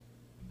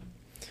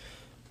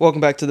Welcome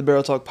back to the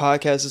Barrel Talk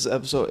Podcast. This is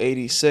episode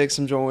 86.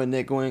 I'm joined with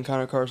Nick Gwynn,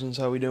 Connor Carsons.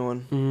 How we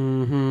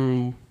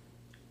doing?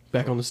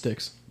 Back on the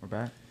sticks. We're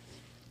back.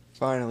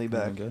 Finally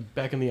back. Good.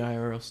 Back in the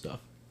IRL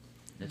stuff.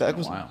 Back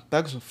with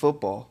some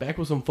football. Back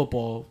with some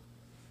football.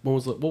 What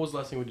was the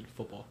last thing we did for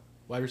football?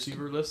 Wide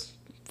receiver list?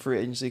 Free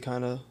agency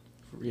kind of.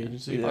 Free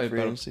agency? Yeah, Probably free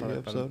about- agency probably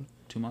episode. about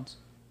 2 months.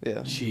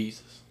 Yeah.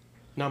 Jesus.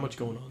 Not much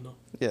going on, though.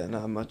 Yeah,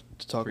 not much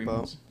to talk 3 about.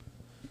 months.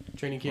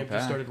 Training camp Okay.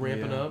 just started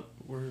ramping Yeah. up.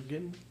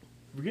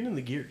 We're getting in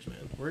the gears,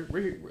 man. We're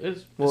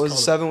it's Well, is it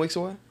called 7 weeks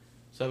away?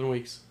 7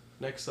 weeks.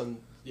 Next Sunday,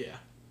 yeah.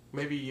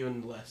 Maybe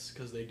even less,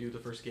 because they do the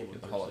first game on You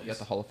Thursdays. got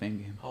the Hall of Fame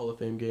game. Hall of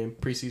Fame game,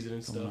 preseason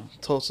and stuff.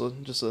 Tulsa,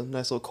 just a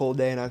nice little cold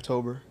day in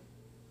October.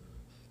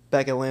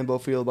 Back at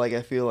Lambeau Field, I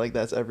feel like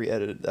that's every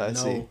edit that I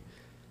see.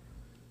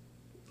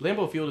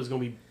 Lambeau Field is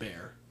going to be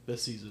bare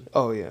this season.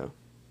 Oh, yeah.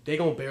 They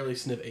going to barely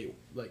sniff 8.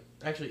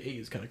 Actually, 8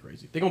 is kind of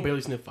crazy. They going to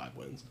barely sniff 5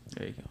 wins.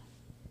 There you go.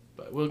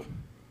 But we ain't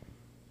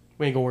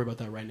going to worry about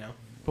that right now.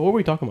 But what were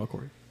we talking about,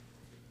 Corey?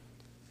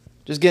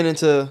 Just getting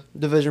into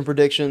division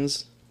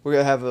predictions. We're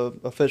going to have a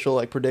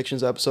official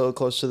predictions episode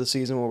close to the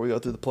season where we go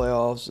through the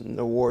playoffs and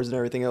awards and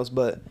everything else.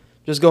 But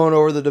just going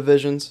over the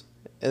divisions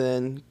and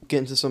then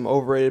getting to some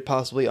overrated,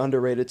 possibly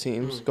underrated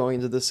teams going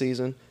into this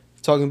season.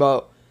 Talking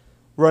about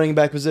running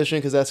back position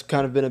because that's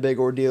kind of been a big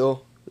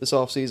ordeal this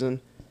offseason.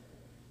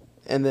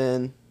 And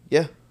then,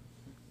 yeah.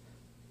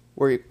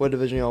 What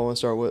division y'all want to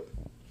start with?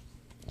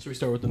 Should we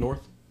start with the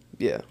North?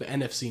 Yeah. The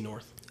NFC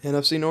North.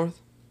 NFC North?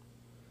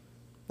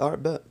 All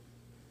right, bet.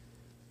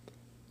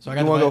 So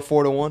You want to go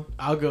 4-1?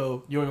 I'll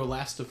go. You want to go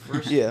last to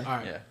first? Yeah. All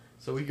right. Yeah.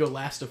 So we go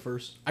last to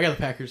first. I got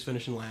the Packers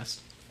finishing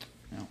last.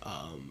 Yeah.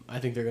 I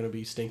think they're going to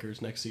be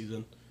stinkers next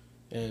season.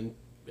 And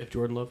if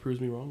Jordan Love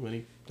proves me wrong,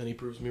 then he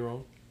proves me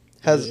wrong.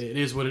 It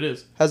is what it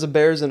is. As a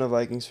Bears and a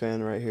Vikings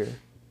fan right here,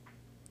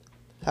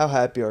 how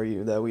happy are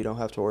you that we don't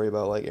have to worry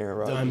about Aaron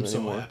Rodgers I'm so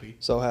anymore? happy.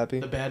 So happy?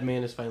 The bad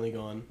man is finally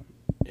gone,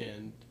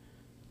 and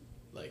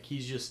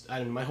he's just.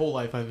 My whole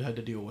life I've had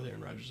to deal with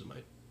Aaron Rodgers in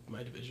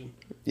my division,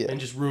 Yeah.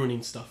 and just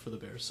ruining stuff for the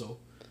Bears. So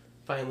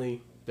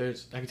finally, I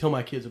can tell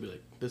my kids, I'll be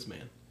like, this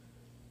man,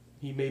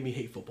 he made me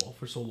hate football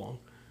for so long,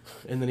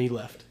 and then he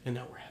left, and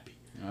now we're happy.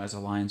 As a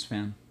Lions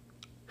fan,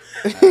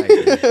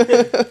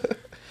 I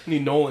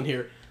Need Nolan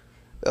here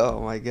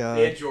Oh, my God.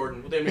 and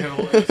Jordan. Well, they may have a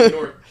whole NFC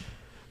North,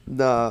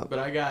 Nah. but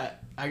I got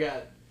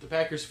the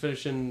Packers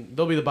finishing.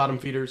 They'll be the bottom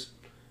feeders.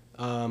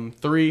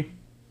 3.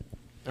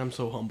 I'm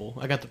so humble.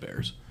 I got the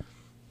Bears.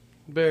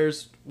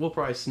 Bears, we'll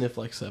probably sniff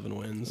 7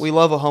 wins. We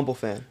love a humble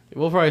fan.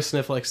 We'll probably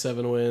sniff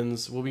 7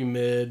 wins. We'll be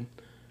mid.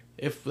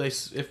 If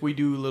we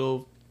do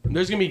little,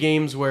 there's gonna be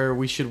games where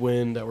we should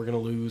win that we're gonna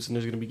lose, and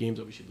there's gonna be games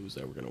that we should lose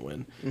that we're gonna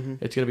win. Mm-hmm.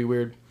 It's gonna be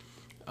weird.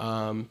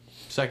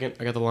 Second,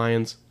 I got the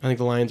Lions. I think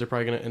the Lions are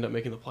probably gonna end up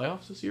making the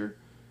playoffs this year.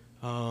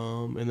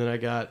 And then I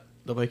got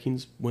the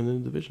Vikings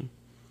winning the division.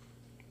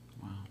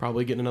 Wow.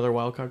 Probably getting another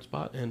wild card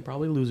spot and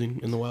probably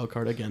losing in the wild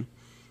card again.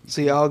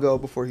 See, I'll go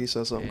before he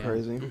says something Yeah.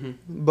 crazy. Mm-hmm.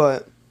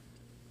 But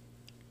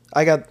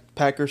I got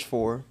Packers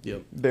 4,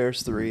 Yep.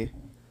 Bears 3.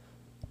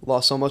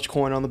 Lost so much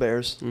coin on the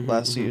Bears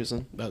last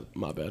season. That's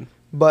my bad.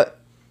 But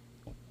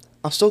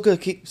I'm still going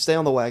to stay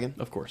on the wagon.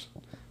 Of course.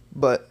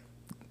 But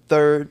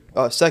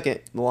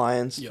second, the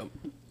Lions. Yep.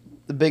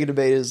 The big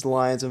debate is the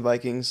Lions and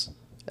Vikings,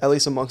 at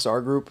least amongst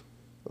our group,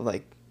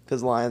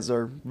 because Lions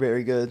are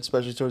very good,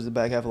 especially towards the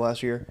back half of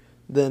last year.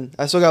 Then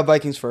I still got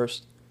Vikings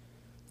first.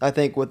 I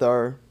think with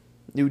our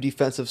new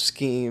defensive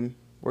scheme,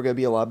 we're going to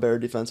be a lot better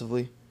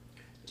defensively.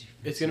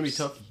 It's gonna be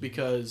tough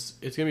because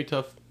Yeah,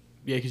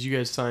 because you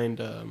guys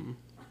signed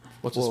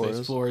what's his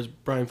face,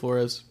 Brian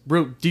Flores,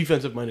 real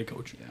defensive minded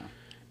coach, Yeah.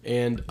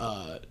 and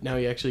now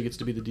he actually gets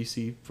to be the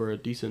DC for a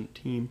decent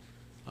team.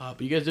 But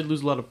you guys did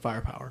lose a lot of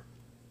firepower.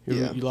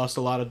 You lost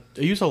a lot of.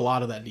 You used a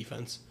lot of that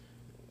defense,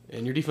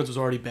 and your defense was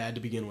already bad to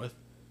begin with.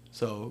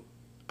 So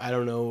I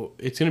don't know.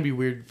 It's gonna be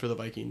weird for the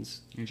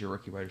Vikings. Here's your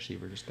rookie wide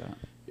receiver just got.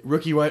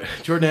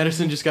 Jordan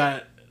Addison just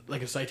got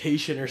a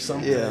citation or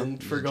something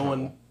for He's in going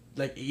trouble.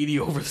 80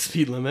 over the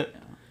speed limit. Yeah.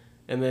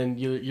 And then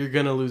you're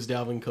going to lose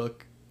Dalvin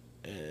Cook.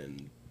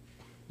 And,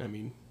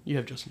 you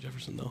have Justin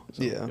Jefferson, though.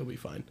 So you'll be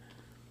fine.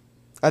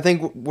 I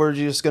think we're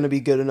just going to be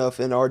good enough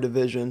in our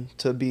division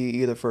to be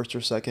either first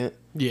or second.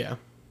 Yeah.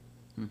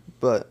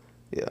 But,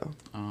 yeah.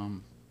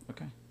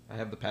 Okay. I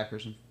have the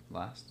Packers in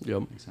last.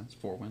 Yep. Makes sense.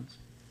 4 wins.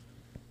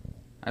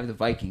 I have the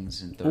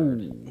Vikings in third.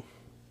 Ooh.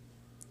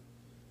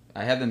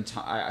 I have them.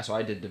 So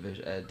I did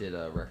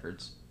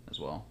records as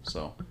well.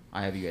 So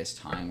I have you guys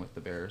tying with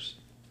the Bears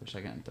for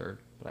second and third,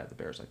 but I have the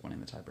Bears winning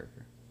the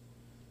tiebreaker,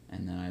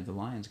 and then I have the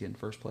Lions getting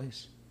first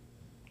place.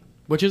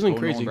 Which isn't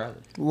Nolan crazy.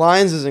 Bradley.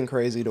 Lions isn't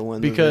crazy to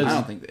win. Because I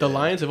don't think the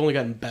Lions have only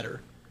gotten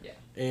better. Yeah.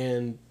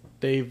 And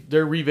they're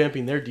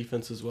revamping their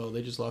defense as well.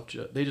 They just lost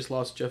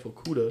Jeff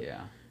Okudah.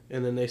 Yeah.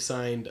 And then they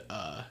signed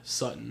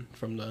Sutton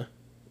from the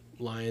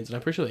Lions, and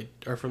I'm pretty sure they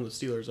are from the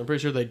Steelers. I'm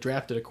pretty sure they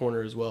drafted a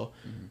corner as well,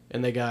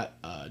 and they got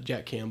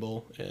Jack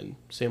Campbell and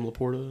Sam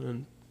Laporta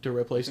and to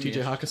replace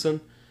T.J.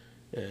 Hawkinson.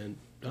 And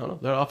I don't know,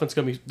 their offense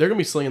they're gonna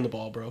be slinging the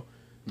ball, bro.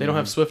 They don't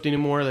have Swift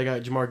anymore. They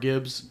got Jamar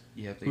Gibbs,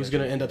 who's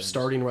going to end up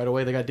starting right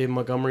away. They got David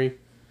Montgomery.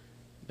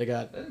 They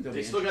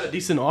still got a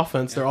decent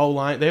offense. They're all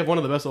line. They have one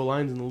of the best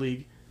O-lines in the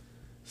league.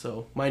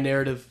 So my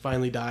narrative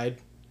finally died.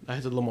 I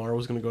said Lamar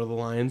was going to go to the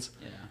Lions.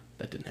 Yeah.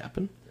 That didn't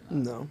happen.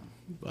 No.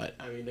 But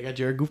I mean, they got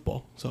Jared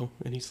Goofball.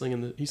 And he's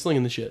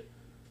slinging the shit.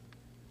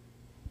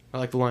 I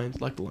like the Lions.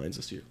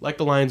 This year. Like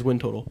the Lions win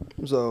total.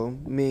 So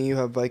me and you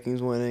have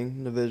Vikings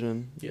winning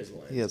division. He has the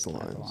Lions. He has the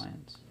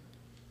Lions.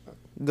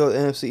 Go to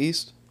NFC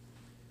East.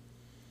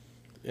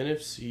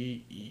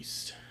 NFC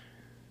East.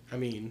 I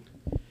mean,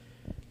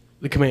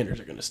 the Commanders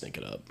are going to stink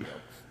it up.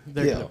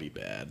 They're going to be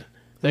bad.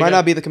 They might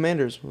not be the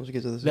Commanders once we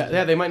get to this.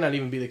 Yeah, they might not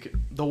even be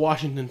the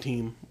Washington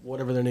team,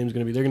 whatever their name's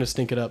going to be. They're going to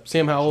stink it up.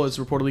 Sam Howell is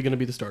reportedly going to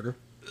be the starter.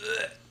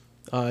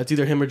 It's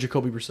either him or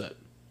Jacoby Brissett.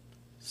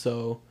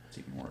 So,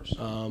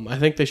 I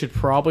think they should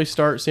probably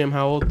start Sam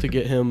Howell to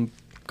get him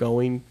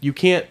going. You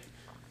can't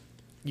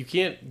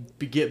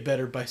get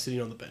better by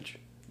sitting on the bench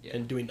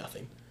and doing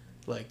nothing.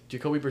 Like,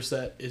 Jacoby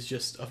Brissett is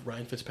just a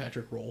Ryan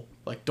Fitzpatrick role.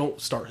 Like,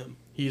 don't start him.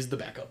 He's the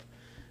backup.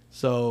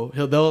 So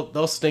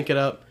they'll stink it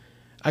up.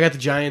 I got the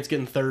Giants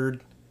getting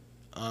third.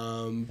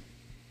 I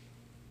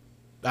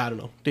don't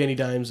know. Danny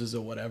Dimes is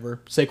a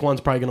whatever.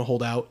 Saquon's probably going to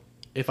hold out.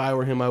 If I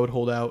were him, I would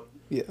hold out.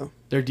 Yeah.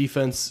 Their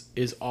defense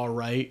is all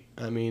right.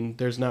 I mean,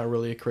 there's not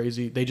really a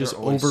crazy. They just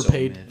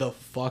overpaid the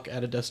fuck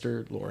out of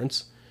Dexter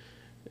Lawrence,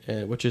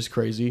 which is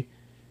crazy.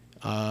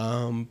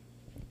 Danny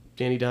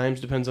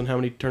Dimes depends on how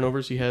many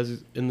turnovers he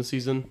has in the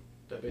season.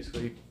 That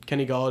basically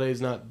Kenny Galladay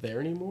is not there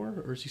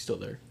anymore, or is he still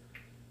there?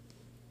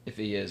 If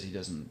he is, he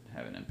doesn't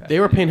have an impact. They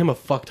were paying him a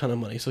fuck ton of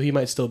money, so he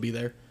might still be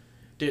there.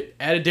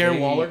 Added Darren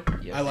Waller.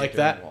 I like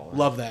that. Waller.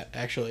 Love that,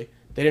 actually.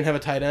 They didn't have a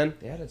tight end.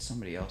 They added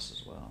somebody else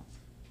as well.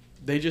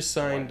 They just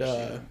signed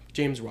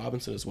James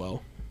Robinson as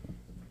well,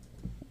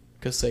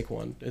 because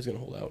Saquon is going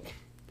to hold out.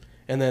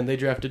 And then they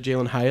drafted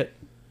Jalen Hyatt.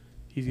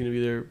 He's going to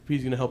be there.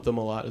 He's going to help them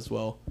a lot as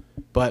well.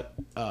 But,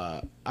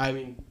 I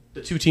mean,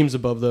 the two teams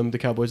above them, the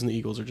Cowboys and the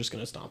Eagles, are just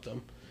going to stomp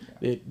them.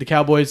 Yeah. The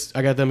Cowboys,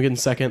 I got them getting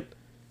second.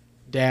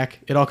 Dak,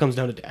 it all comes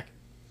down to Dak.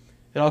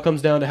 It all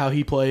comes down to how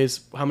he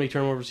plays, how many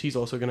turnovers he's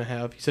also going to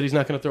have. He said he's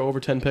not going to throw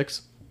over 10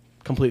 picks.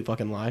 Complete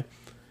fucking lie.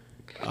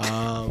 That's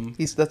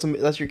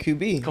your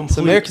QB. It's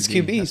America's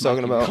QB he's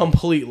talking about.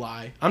 Complete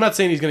lie. I'm not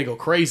saying he's going to go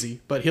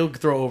crazy, but he'll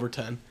throw over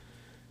 10.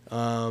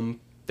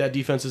 That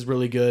defense is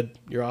really good.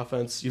 Your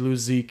offense, you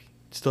lose Zeke,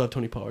 still have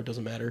Tony Pollard.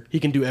 Doesn't matter. He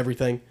can do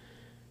everything.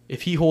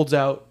 If he holds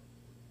out,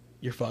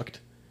 you're fucked.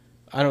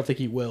 I don't think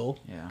he will,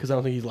 because I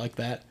don't think he's like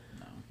that.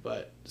 No.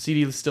 But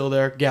CD is still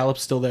there.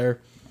 Gallup's still there.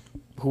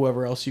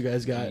 Whoever else you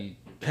guys got.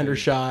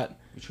 Hendershot.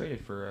 We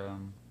traded for...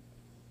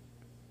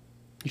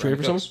 You traded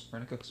for someone?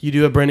 Brandon Cooks. You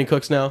do have Brandon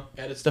Cooks now.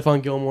 Added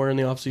Stephon Gilmore in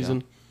the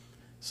offseason. Yeah.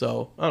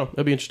 So, I don't know.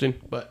 It'll be interesting.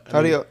 But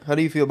How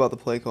do you feel about the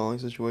play calling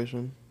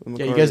situation?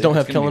 Yeah, you guys don't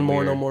have Kellen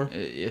Moore no more?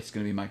 It's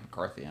going to be Mike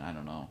McCarthy, and I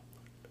don't know.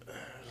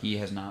 He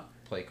has not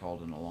play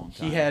called in a long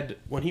time.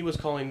 When he was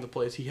calling the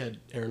plays, he had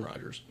Aaron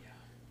Rodgers. Yeah.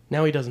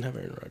 Now he doesn't have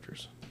Aaron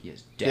Rodgers. He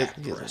has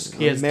Dak Prescott.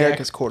 He has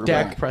America's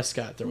quarterback. Dak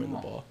Prescott throwing the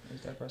ball.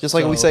 Just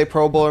like we say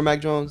Pro Bowler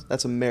Mac Jones,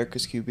 that's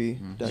America's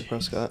QB, Dak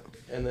Prescott.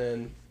 And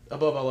then,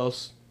 above all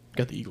else,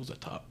 got the Eagles at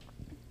top.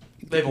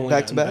 They've only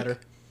gotten better.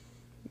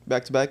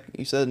 Back to back.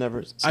 You said never.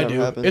 It's never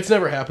happened. It's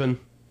never happened.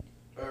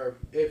 Or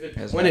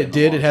when it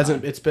did, it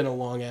hasn't. It's been a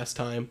long ass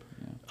time.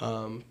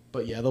 Yeah.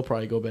 But yeah, they'll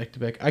probably go back to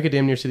back. I could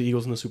damn near see the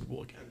Eagles in the Super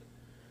Bowl again.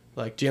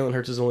 Like Jalen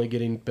Hurts is only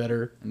getting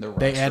better.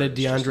 They added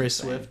DeAndre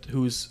Swift,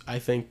 who's I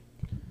think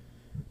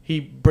he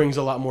brings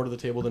a lot more to the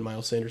table than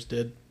Miles Sanders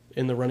did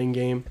in the running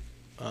game.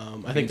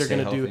 I think they're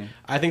going to do.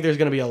 I think there's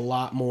going to be a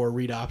lot more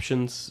read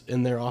options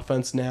in their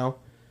offense now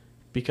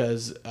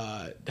because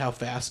how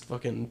fast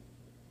fucking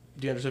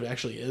DeAndre Swift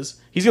actually is.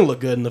 He's going to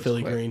look good in the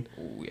Philly green.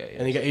 Ooh, yeah,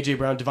 and you got A.J.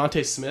 Brown.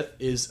 Devontae Smith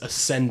is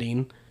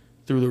ascending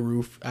through the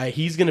roof.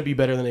 He's going to be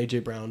better than A.J.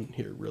 Brown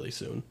here really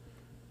soon,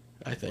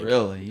 I think.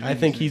 Really? I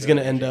think he's going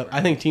to end up...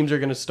 I think teams are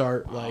going to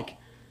start like,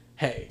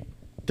 hey,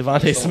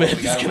 Devontae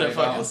Smith is going to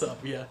fuck us up.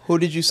 Yeah. Who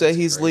did you say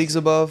he's leagues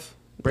above?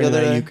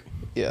 Brandon Ayuk.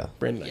 Yeah.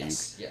 Brandon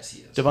Ayuk. Yes,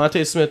 he is.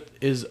 Devontae Smith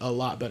is a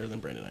lot better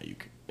than Brandon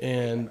Ayuk.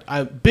 And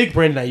I'm a big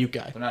Brandon Ayuk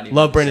guy.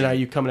 Love Brandon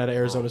Ayuk coming out of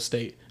Arizona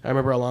State. I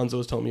remember Alonzo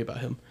was telling me about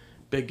him.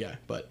 Big guy,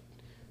 but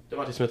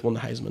Devontae Smith won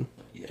the Heisman,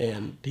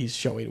 and he's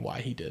showing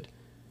why he did.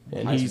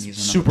 And he's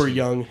super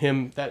young.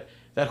 That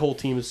whole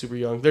team is super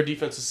young. Their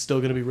defense is still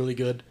going to be really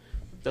good.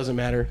 Doesn't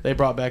matter. They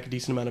brought back a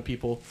decent amount of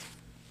people,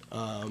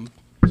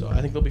 so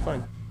I think they'll be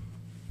fine.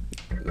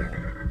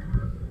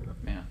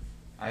 Man,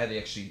 I had the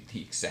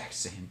exact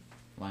same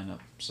lineup.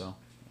 So,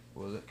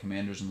 what was it?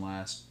 Commanders in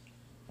last,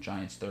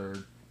 Giants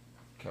third,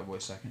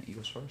 Cowboys second,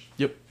 Eagles first.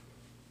 Yep.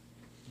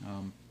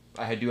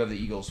 I do have the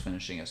Eagles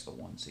finishing as the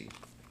 1 seed.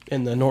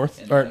 In the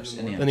North? In the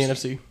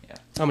NFC? Yeah.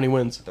 How many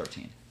wins?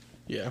 13.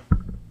 Yeah.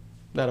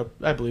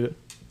 I believe it.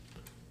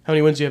 How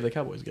many wins do you have the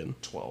Cowboys getting?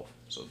 12.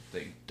 So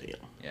they... Damn.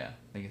 Yeah.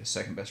 They get the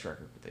second best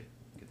record, but they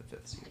get the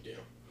 5th seed. Yeah.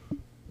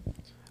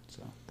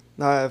 So.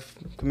 I have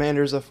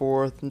Commanders at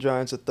 4th,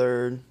 Giants at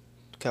 3rd,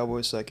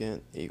 Cowboys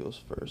second,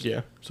 Eagles first.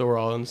 Yeah, so we're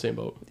all in the same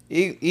boat.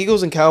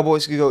 Eagles and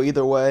Cowboys could go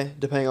either way,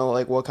 depending on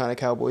like what kind of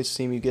Cowboys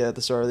team you get at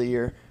the start of the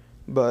year.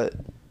 But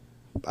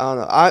I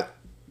don't know.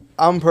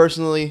 I'm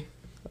personally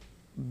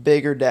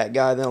bigger Dak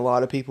guy than a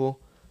lot of people.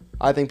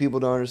 I think people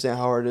don't understand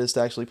how hard it is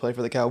to actually play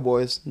for the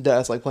Cowboys.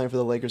 That's like playing for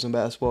the Lakers in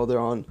basketball. They're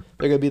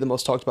gonna be the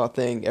most talked about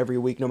thing every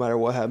week, no matter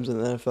what happens in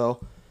the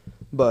NFL.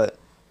 But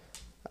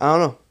I don't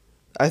know.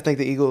 I think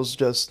the Eagles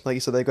just, like you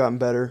said, they've gotten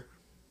better,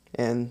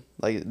 and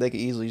like they could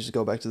easily just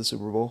go back to the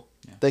Super Bowl.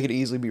 Yeah. They could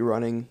easily be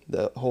running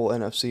the whole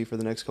NFC for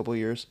the next couple of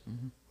years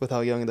with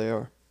how young they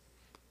are.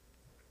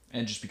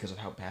 And just because of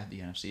how bad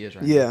the NFC is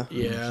right now. The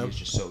NFC is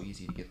just so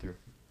easy to get through.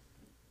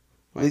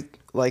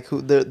 Like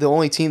the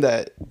only team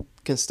that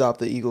can stop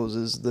the Eagles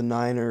is the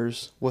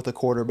Niners with a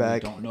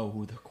quarterback. We don't know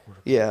who the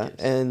quarterback is.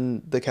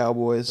 And the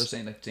Cowboys. They're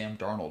saying that Sam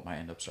Darnold might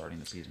end up starting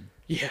the season.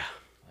 Yeah.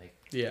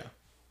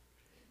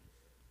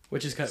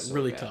 Which is kind of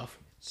really tough.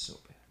 It's so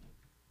bad.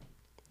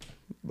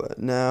 But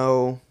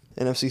now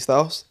NFC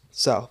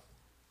South.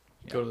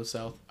 Go to the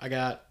South. I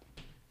got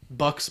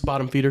Bucks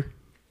bottom feeder.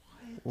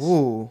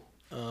 Ooh.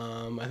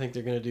 I think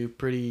they're gonna do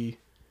pretty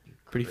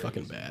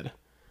fucking bad.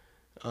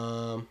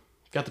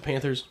 Got the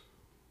Panthers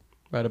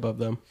right above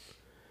them.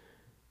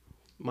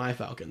 My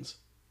Falcons.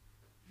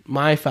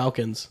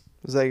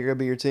 Is that gonna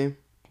be your team?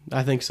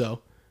 I think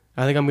so.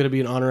 I think I'm gonna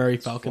be an honorary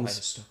Falcons. Fly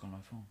is stuck on my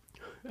phone.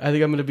 I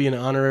think I'm gonna be an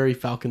honorary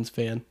Falcons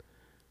fan.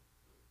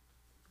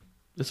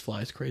 This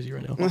fly is crazy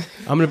right now.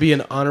 I'm gonna be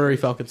an honorary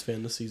Falcons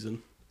fan this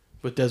season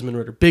with Desmond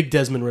Ridder. Big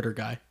Desmond Ridder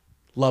guy.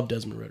 Love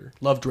Desmond Ridder.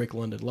 Love Drake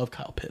London. Love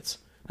Kyle Pitts.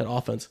 That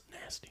offense,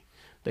 nasty.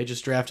 They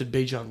just drafted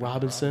Bijan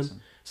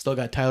Robinson. Still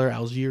got Tyler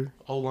Algier.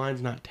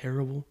 O-line's not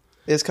terrible.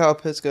 Is Kyle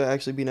Pitts gonna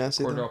actually be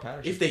nasty?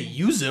 If they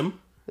use him,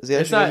 is he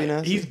actually gonna be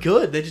nasty? He's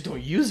good. They just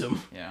don't use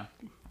him. Yeah,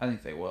 I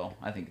think they will.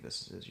 I think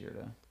this is his year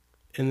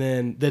to. And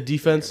then the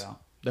defense,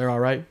 they're all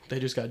right. They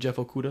just got Jeff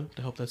Okudah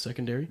to help that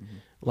secondary.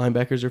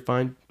 Linebackers are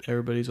fine.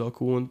 Everybody's all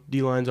cool, and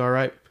D-line's all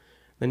right.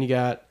 Then you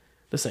got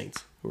the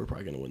Saints, who are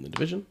probably going to win the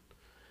division.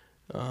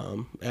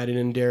 Adding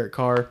in Derek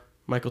Carr,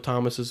 Michael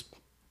Thomas is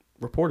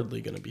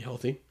reportedly going to be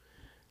healthy.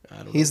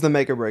 He's the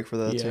make or break for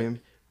that team.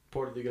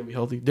 Reportedly going to be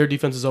healthy. Their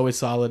defense is always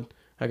solid.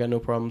 I got no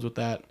problems with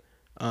that.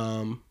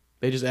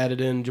 They just added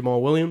in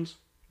Jamal Williams,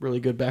 really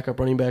good backup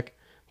running back.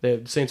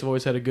 The Saints have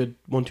always had a good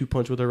 1-2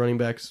 punch with their running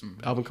backs.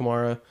 Alvin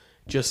Kamara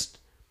just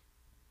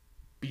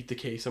beat the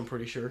case, I'm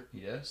pretty sure.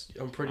 Yes.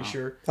 I'm pretty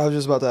sure. I was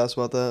just about to ask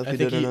about that.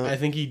 I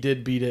think he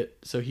did beat it,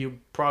 so he'll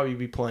probably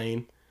be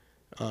playing.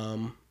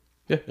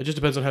 It just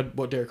depends on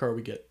what Derek Carr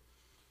we get.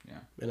 Yeah.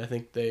 And I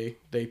think they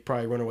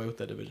probably run away with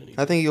that division.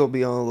 I think he'll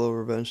be on a little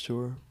revenge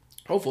tour.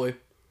 Hopefully.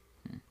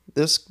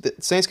 The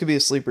Saints could be a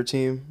sleeper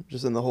team,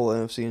 just in the whole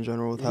NFC in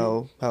general, with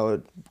how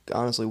it,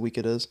 honestly weak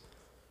it is.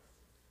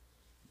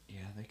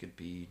 Yeah, they could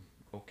be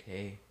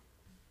okay.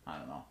 I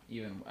don't know.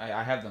 Even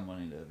I have them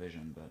winning the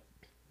division, but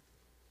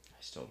I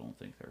still don't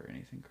think they're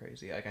anything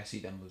crazy. Like I see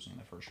them losing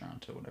the first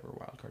round to whatever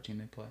wildcard team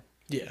they play.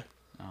 Yeah.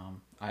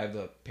 I have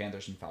the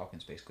Panthers and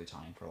Falcons basically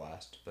tying for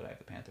last, but I have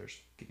the Panthers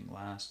getting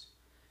last.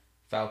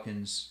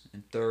 Falcons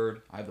in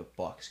third. I have the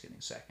Bucks getting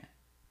second.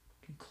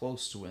 Getting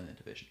close to winning the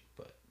division,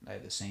 but I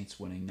have the Saints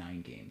winning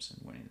 9 games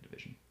and winning the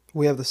division.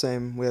 We have the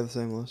same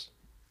list.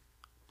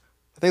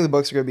 I think the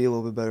Bucks are gonna be a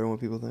little bit better than what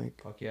people think.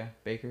 Fuck yeah,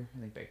 Baker. I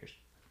think Baker's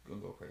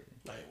gonna go crazy.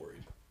 I ain't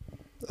worried.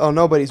 Oh,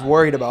 nobody's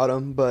worried about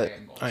him, but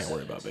I ain't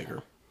worried about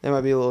Baker. It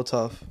might be a little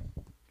tough.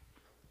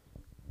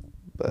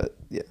 But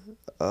yeah,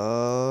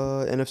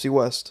 NFC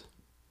West.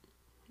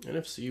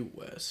 NFC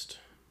West.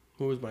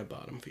 Who was my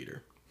bottom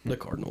feeder? The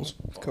Cardinals.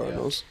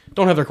 Cardinals. Yeah.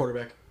 Don't have their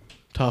quarterback.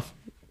 Tough.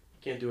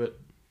 Can't do it.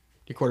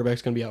 Your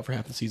quarterback's going to be out for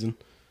half the season.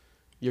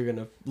 You're going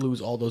to lose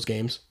all those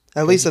games.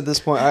 At least at this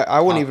point, I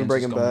wouldn't even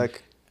bring him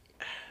back.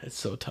 It's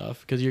so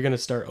tough because you're going to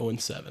start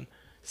 0-7.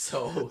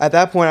 So at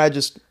that point, I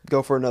just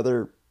go for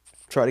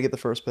try to get the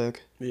first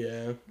pick.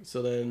 Yeah.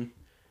 So then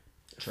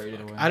trade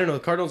it away. I don't know. The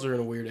Cardinals are in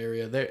a weird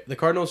area. The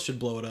Cardinals should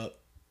blow it up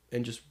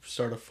and just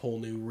start a whole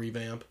new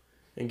revamp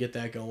and get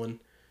that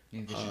going.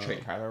 You think they should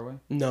trade Kyler away?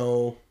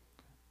 No,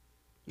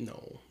 you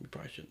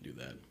probably shouldn't do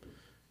that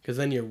because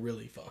then you're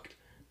really fucked.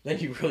 Then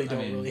you really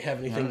don't really have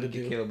anything to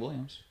do. Caleb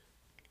Williams.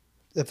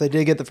 If they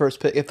did get the first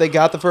pick,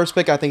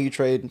 I think you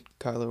trade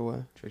Kyler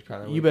away.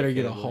 You better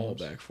get a haul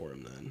back for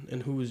him then.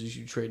 And who is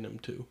you trading him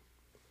to?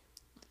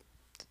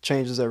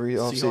 Changes every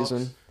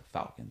offseason.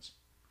 Falcons.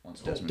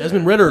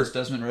 Desmond Ridder. Once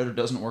Desmond Ridder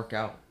doesn't work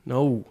out.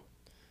 No.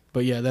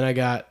 But yeah, then I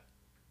got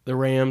the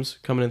Rams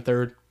coming in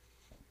third.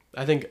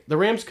 I think the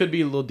Rams could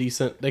be a little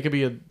decent. They could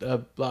be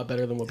a lot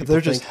better than what people think.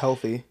 They're just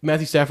healthy.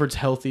 Matthew Stafford's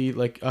healthy.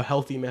 Like a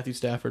healthy Matthew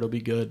Stafford will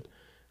be good.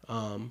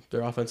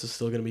 Their offense is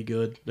still going to be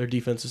good. Their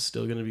defense is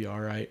still going to be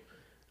all right.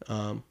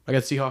 I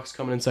got Seahawks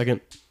coming in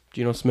second.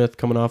 Geno Smith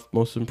coming off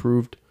most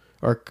improved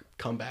or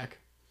comeback,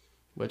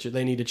 which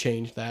they need to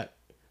change that.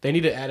 They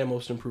need to add a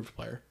most improved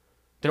player.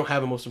 They don't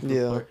have a most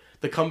improved player.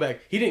 The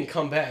comeback, he didn't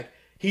come back.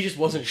 He just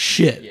wasn't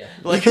shit. Yeah.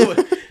 Like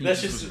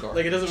that's just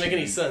like it doesn't make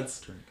any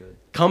sense.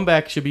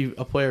 Comeback should be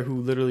a player who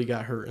literally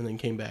got hurt and then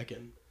came back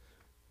in.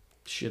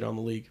 shit on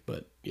the league.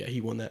 But yeah,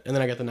 he won that. And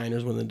then I got the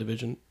Niners win the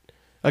division.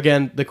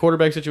 Again, the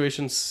quarterback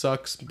situation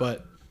sucks,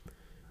 but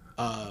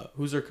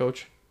who's their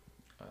coach?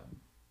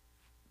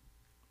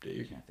 I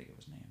can't think of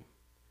his name.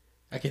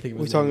 I can't think of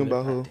We his name. talking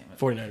about who?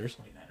 49ers.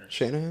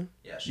 Shanahan?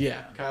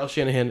 Yeah, Kyle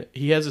Shanahan.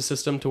 He has a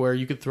system to where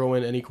you could throw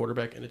in any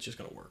quarterback and it's just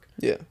going to work.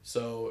 Yeah.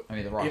 So I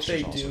mean, the roster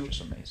is also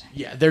just amazing.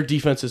 Yeah, their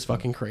defense is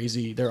fucking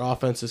crazy. Their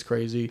offense is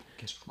crazy.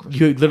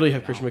 You literally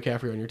have Christian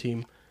McCaffrey on your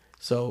team.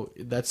 So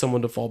that's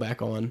someone to fall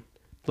back on.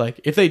 Like,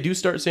 if they do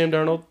start Sam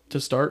Darnold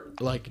to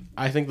start, like,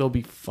 I think they'll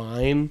be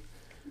fine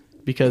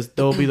because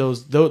those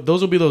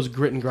will be those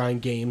grit and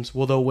grind games.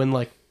 Well, they'll win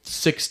like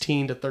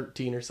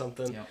 16-13 or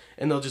something,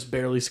 and they'll just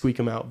barely squeak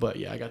them out. But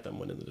yeah, I got them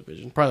winning the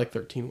division. Probably like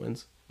 13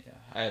 wins. Yeah,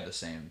 I have the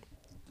same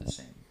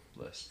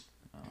list.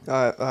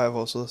 I have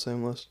also the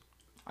same list.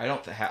 I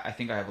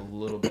think I have a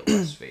little bit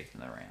less faith in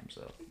the Rams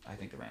though. I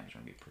think the Rams are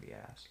gonna be pretty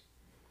ass.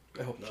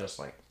 I hope not. Just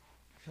like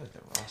I feel like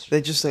the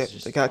roster.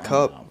 They got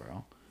Cup, now,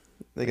 bro.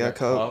 They got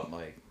Cup.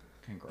 Like,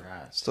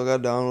 congrats. Still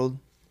got Donald.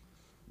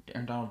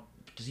 Aaron Donald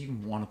does he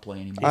even want to play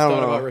anymore? He's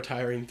thought about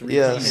retiring 3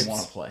 Yeah. He times. doesn't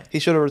want to play. He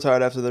should have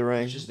retired after the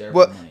ring. He's just there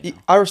But for the money now.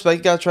 I respect.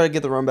 You gotta try to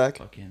get the run back.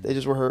 Fucking They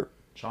just were hurt.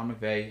 Sean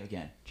McVay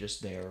again,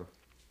 just there,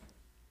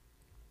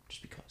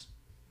 just because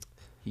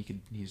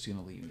he's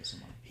gonna leave me some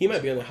money. He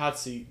might be on the hot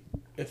seat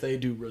if they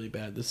do really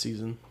bad this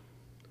season.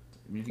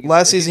 I mean,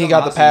 Last season he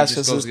got the pass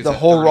because the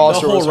whole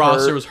roster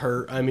was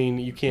hurt. I mean,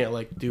 you can't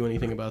like do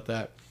anything about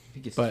that. If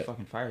he gets but-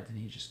 fucking fired, then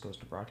he just goes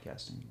to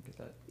broadcasting and get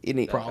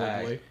that.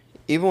 Probably.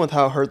 Even with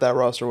how hurt that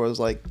roster was,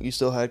 like you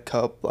still had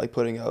Cup like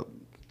putting up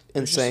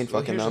insane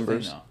fucking here's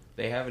numbers. The thing,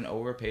 they have an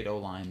overpaid O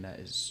line that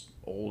is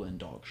old and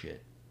dog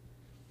shit.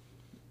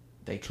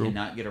 They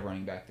cannot get a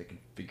running back that can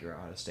figure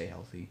out how to stay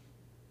healthy.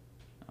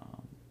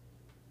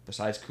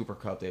 Besides Cooper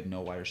Kupp, they have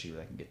no wide receiver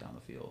that can get down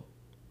the field.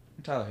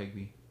 And Tyler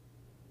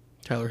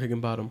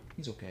Higginbottom.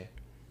 he's okay.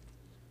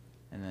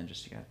 And then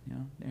just you got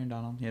Aaron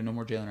Donald. You have no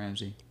more Jalen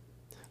Ramsey.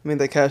 I mean,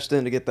 they cashed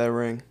in to get that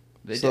ring,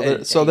 They so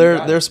did-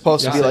 they're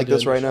supposed to Yeah, be they like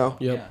this did. right now.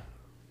 Yep. Yeah.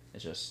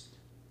 It's just,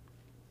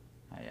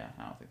 I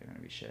don't think they're gonna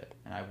be shit,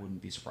 and I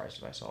wouldn't be surprised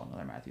if I saw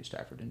another Matthew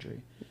Stafford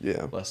injury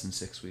Yeah, less than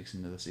 6 weeks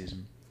into the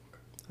season.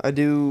 I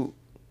do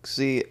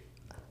see.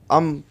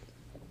 I'm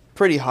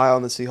pretty high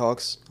on the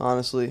Seahawks,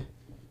 honestly,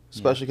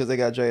 especially because they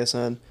got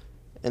JSN,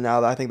 and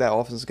now I think that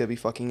offense is gonna be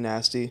fucking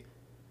nasty.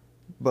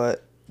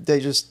 But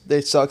they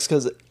sucks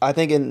because I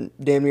think in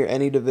damn near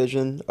any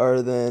division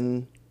other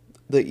than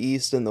the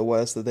East and the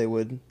West that they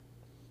would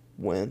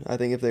win. I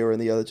think if they were in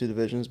the other two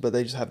divisions, but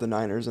they just have the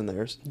Niners in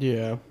theirs.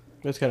 Yeah,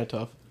 that's kind of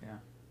tough. Yeah,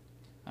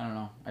 I don't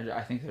know.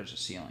 I think there's a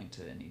ceiling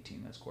to any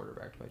team that's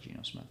quarterbacked by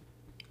Geno Smith.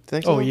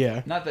 Think so? Oh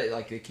yeah, Not that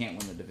like they can't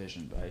win the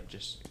division, but I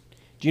just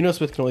Geno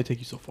Smith can only take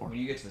you so far. when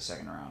you get to the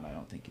second round, I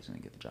don't think he's gonna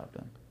get the job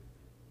done.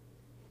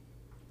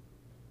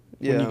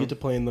 Yeah. When you get to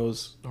playing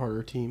those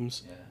harder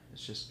teams, Yeah,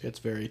 it's just it's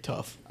very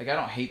tough. like I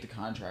don't hate the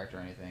contract or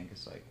anything.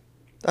 It's like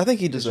I think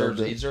he deserved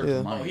it. He deserved yeah.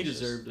 the money. Oh, he It's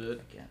just, deserved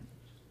it. Again,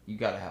 you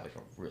gotta have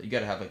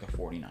like a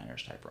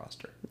 49ers type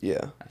roster.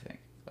 Yeah. I think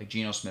like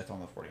Geno Smith on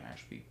the 49ers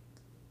would be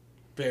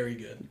Very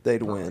good. They'd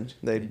perfect.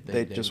 win.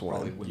 They'd just would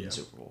probably win. win Yeah. the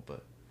Super Bowl,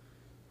 but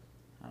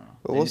I don't know.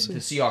 But we'll see. The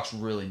Seahawks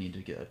really need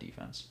to get a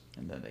defense,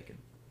 and then they could.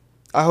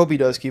 I hope he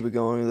does keep it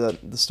going.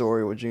 The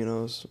story with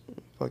Geno's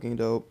fucking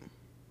dope.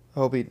 I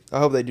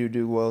hope they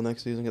do well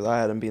next season because I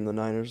had him being the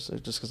Niners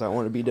just because I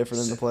want to be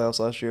different in the playoffs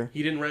last year.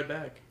 He didn't write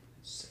back.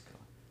 Sicko.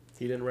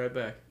 He didn't write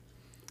back.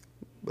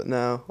 But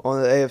now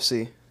on the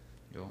AFC,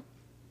 Yo.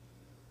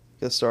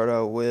 let's start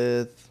out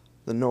with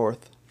the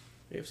North.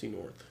 AFC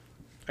North.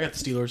 I got the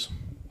Steelers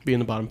being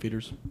the bottom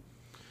feeders.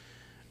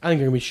 I think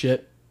they're gonna be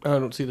shit. I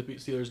don't see the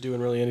Steelers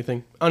doing really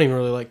anything. I don't even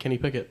really like Kenny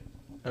Pickett.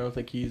 I don't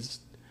think he is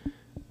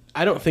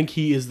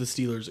the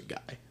Steelers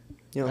guy.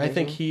 You don't I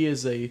think so? he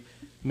is a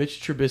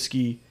Mitch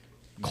Trubisky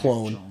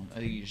clone. I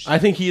think you just, I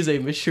think he is a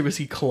Mitch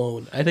Trubisky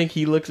clone. I think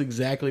he looks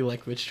exactly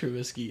like Mitch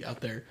Trubisky out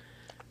there.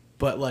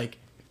 But, like,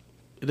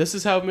 this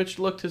is how Mitch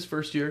looked his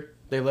first year.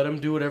 They let him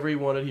do whatever he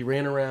wanted. He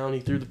ran around. He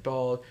threw the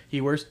ball.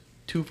 He wears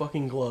 2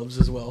 fucking gloves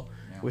as well,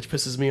 which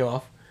pisses me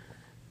off.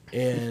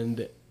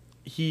 And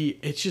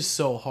it's just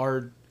so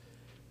hard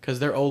because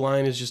their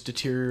O-line is just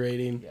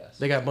deteriorating. Yes.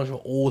 They got a bunch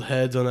of old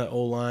heads on that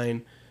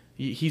O-line.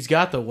 He's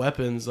got the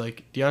weapons.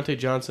 Like, Deontay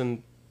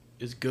Johnson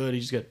is good.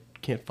 He just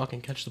can't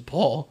fucking catch the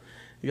ball.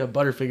 You got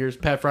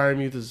Butterfingers. Pat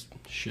Fryermuth is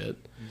shit.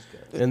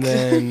 And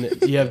then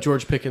you have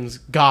George Pickens.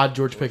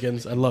 George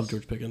Pickens. I love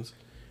George Pickens.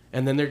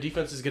 And then their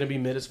defense is going to be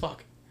mid as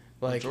fuck.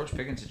 Like George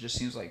Pickens, it just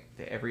seems like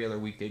every other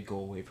week they'd go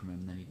away from him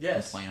and then he'd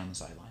Yes. complain on the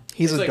sideline.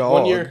 He's it's a like dog.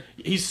 1 year,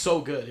 he's so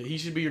good. He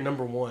should be your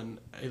number one.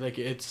 Like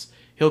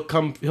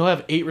he'll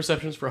have 8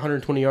 receptions for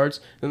 120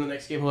 yards. Then the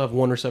next game he'll have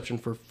 1 reception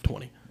for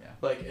 20. Yeah.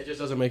 Like it just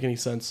doesn't make any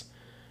sense.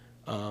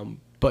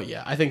 But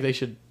yeah, I think they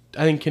should.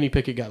 I think Kenny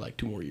Pickett got like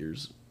 2 more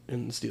years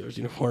in the Steelers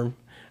uniform.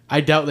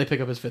 I doubt they pick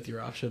up his 5th-year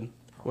option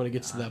when it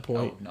gets to that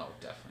point. No,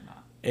 definitely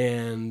not.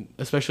 And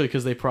especially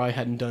because they probably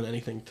hadn't done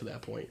anything to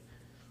that point.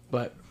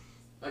 But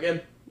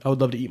again, I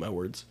would love to eat my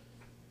words.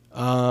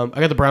 I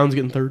got the Browns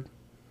getting 3rd.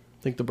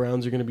 I think the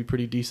Browns are going to be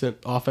pretty decent.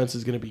 Offense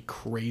is going to be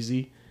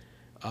crazy.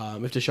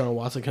 If Deshaun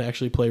Watson can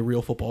actually play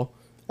real football.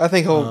 I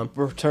think he'll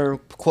return,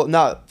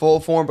 not full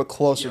form, but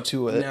closer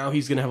to it. Now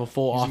he's going to have a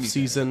full off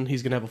season.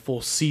 He's going to have a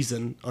full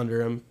season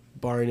under him,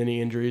 barring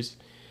any injuries.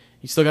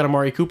 You still got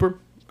Amari Cooper.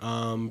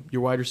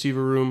 Your wide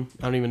receiver room,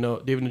 I don't even know.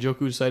 David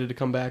Njoku decided to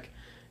come back.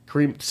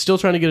 Kareem, still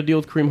trying to get a deal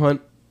with Kareem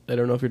Hunt. I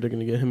don't know if you're going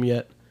to get him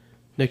yet.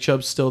 Nick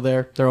Chubb's still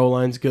there. Their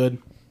O-line's good.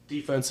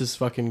 Defense is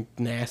fucking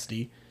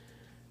nasty.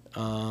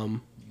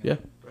 Yeah,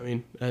 I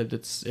mean,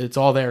 it's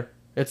all there.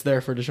 It's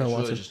there for Deshaun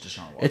Watson. Really just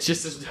Deshaun Watson. It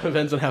just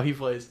depends on how he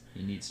plays.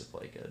 He needs to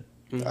play good.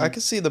 Mm-hmm. I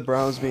could see the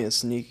Browns being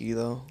sneaky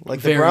though. Like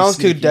Very the Browns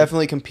sneaky. could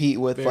definitely compete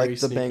with Very like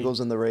the sneaky. Bengals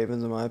and the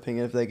Ravens, in my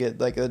opinion, if they get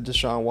like a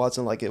Deshaun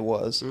Watson like it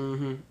was.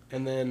 Mm-hmm.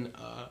 And then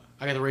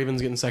I got the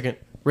Ravens getting second.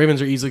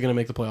 Ravens are easily going to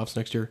make the playoffs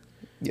next year.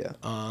 Yeah.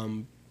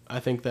 I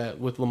think that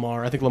with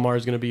Lamar, I think Lamar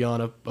is going to be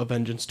on a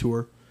vengeance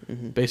tour,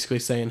 basically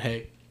saying,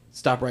 "Hey,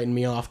 stop writing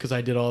me off because I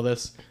did all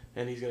this,"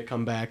 and he's going to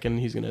come back and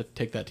he's going to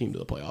take that team to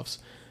the playoffs.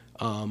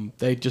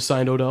 They just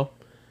signed Odell,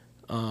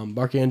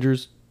 Mark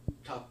Andrews,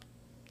 top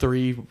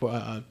 3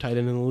 tight end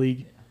in the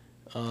league.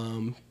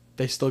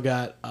 They still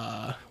got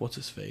what's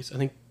his face? I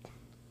think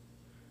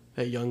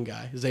that young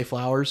guy, Zay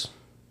Flowers.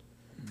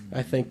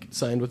 I think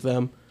signed with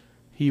them.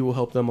 He will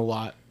help them a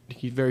lot.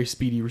 He's a very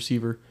speedy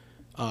receiver.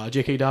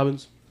 J.K.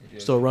 Dobbins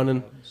still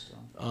running.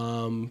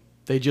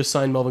 They just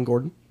signed Melvin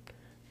Gordon,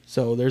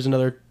 so there's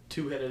another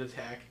 2-headed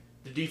attack.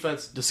 The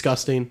defense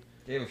disgusting.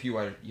 They have a few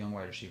young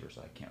wide receivers.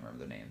 I can't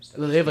remember their names.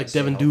 They have like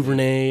Devin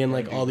Duvernay and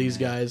like all these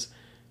guys,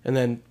 and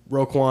then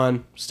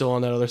Roquan still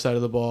on that other side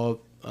of the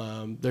ball.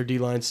 Their D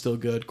line's still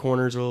good.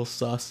 Corners are a little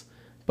sus,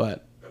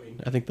 but I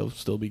mean I think they'll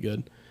still be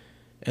good.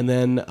 And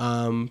then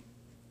you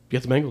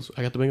got the Bengals.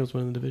 I got the Bengals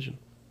winning the division.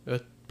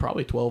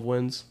 Probably 12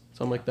 wins,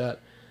 something like that.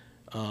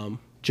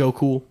 Joe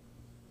Cool.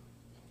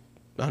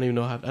 I don't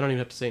even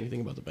have to say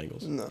anything about the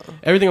Bengals. No.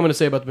 Everything I'm going to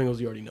say about the Bengals,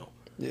 you already know.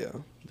 Yeah.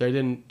 They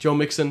didn't. Joe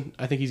Mixon.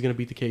 I think he's going to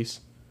beat the case,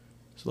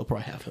 so they'll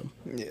probably have him.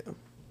 Yeah.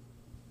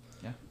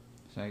 Yeah.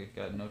 So I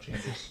got no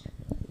changes.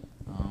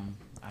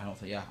 I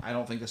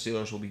don't think the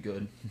Steelers will be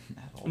good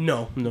at all.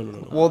 No.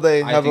 Will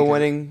they I have a think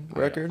winning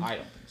record? I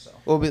don't think so.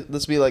 Will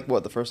this be like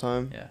what, the first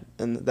time? Yeah.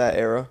 In that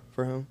era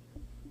for him?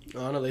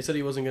 Oh no, they said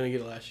he wasn't going to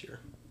get it last year.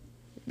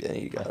 Yeah,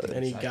 he got it.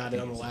 And he I got it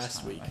think on the it's last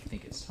time. week. I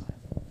think it's time.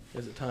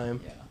 Is it time?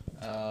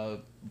 Yeah.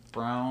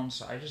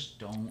 Browns, I just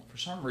don't, for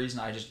some reason,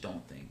 I just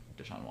don't think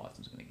Deshaun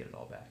Watson's going to get it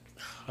all back.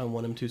 I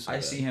want him to. So I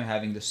bad. see him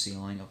having the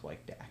ceiling of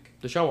like Dak.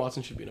 Deshaun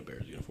Watson should be in a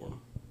Bears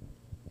uniform.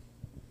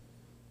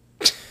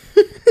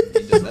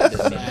 That doesn't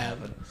even Sad.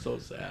 happen. So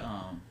sad.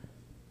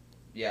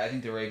 Yeah, I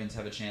think the Ravens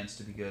have a chance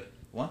to be good.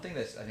 One thing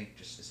that's I think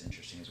just is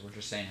interesting is we're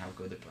just saying how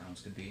good the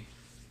Browns could be.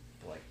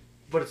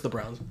 But it's the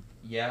Browns.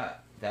 Yeah,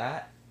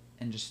 that,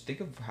 and just think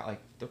of how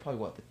they're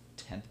probably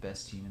the 10th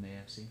best team in the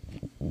AFC.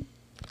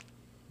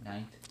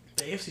 9th.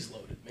 The AFC's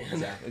loaded, man.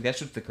 Exactly. That's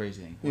just the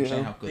crazy thing. We're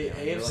saying how good The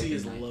they are. They're AFC the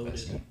is 9th loaded.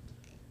 best team.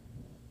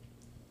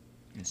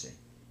 Insane.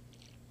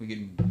 We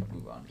can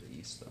move on to the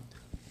East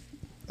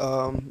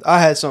though.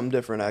 I had something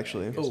different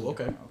actually. Oh,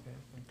 okay.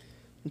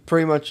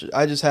 Pretty much,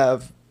 I just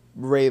have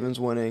Ravens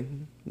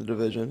winning the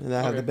division, and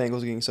I have Okay. the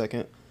Bengals getting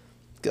second.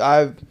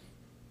 I've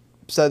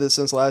said this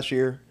since last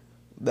year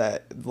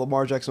that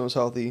Lamar Jackson was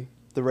healthy.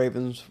 The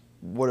Ravens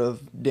would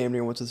have damn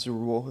near went to the Super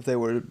Bowl if they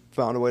would have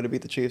found a way to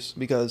beat the Chiefs,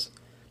 because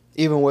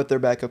even with their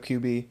backup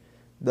QB,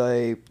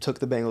 they took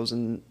the Bengals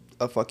in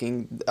a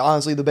fucking...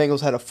 Honestly, the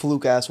Bengals had a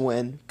fluke-ass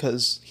win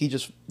because he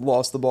just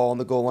lost the ball on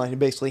the goal line. He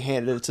basically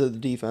handed it to the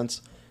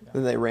defense,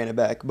 and they ran it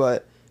back.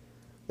 But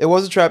it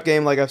was a trap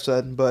game, like I've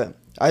said, but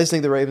I just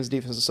think the Ravens'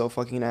 defense is so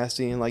fucking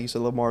nasty, and like you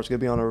said, Lamar's going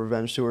to be on a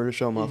revenge tour to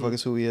show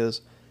motherfuckers who he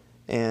is.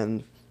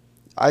 And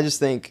I just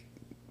think...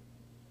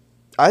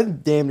 I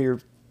damn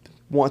near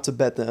want to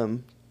bet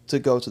them to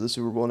go to the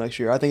Super Bowl next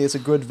year. I think it's a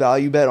good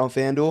value bet on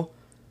FanDuel.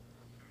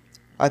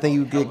 I think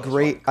you get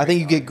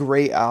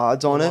great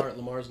odds on it.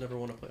 Lamar's never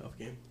won a playoff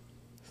game.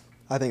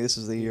 I think this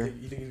is the year.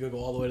 You think he's gonna go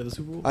all the way to the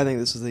Super Bowl? I think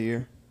this is the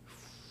year.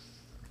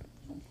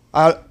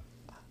 There's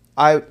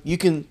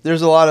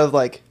a lot of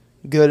like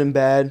good and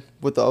bad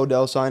with the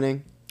Odell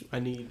signing. I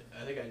think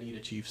I need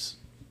a Chiefs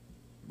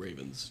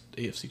Ravens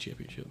AFC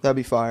championship. That'd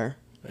be fire.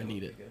 I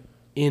need it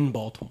in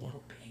Baltimore.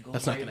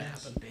 That's not gonna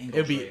happen.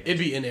 It'd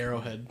be in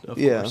Arrowhead, of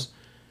course,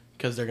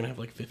 because they're gonna have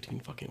like 15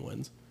 fucking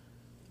wins.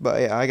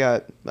 But yeah, I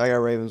got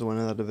Ravens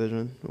winning that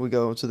division. We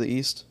go to the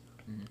East.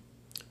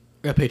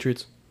 I got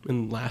Patriots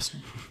in last.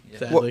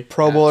 Sadly, What,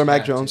 Pro Bowler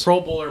Mac Jones? Pro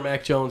Bowler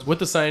Mac Jones with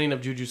the signing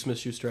of Juju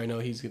Smith-Schuster. I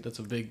know that's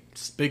a big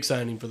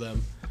signing for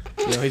them.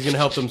 You know, he's gonna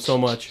help them so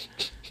much.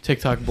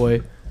 TikTok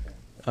boy.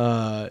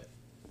 I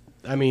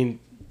mean,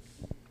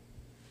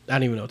 I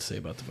don't even know what to say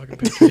about the fucking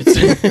Patriots.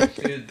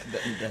 Dude,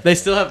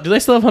 Do they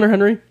still have Hunter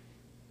Henry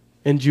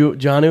and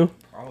Jonnu?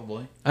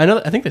 probably.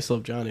 I think they still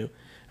have Jonnu.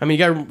 I mean,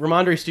 you got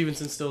Ramondre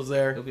Stevenson still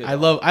there. He'll be a I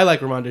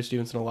like Ramondre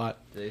Stevenson a lot.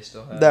 Do they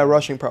still have That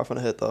rushing prop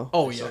gonna hit though.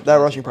 Oh yeah, That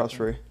rushing prop's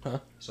free.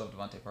 Still have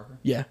Devontae Parker?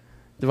 yeah.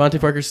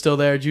 Devontae Parker's still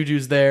there.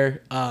 Juju's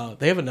there.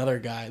 They have another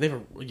guy. They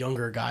have a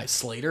younger guy,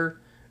 Slater.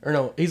 Or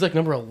no, he's like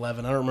number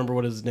 11. I don't remember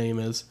what his name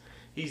is.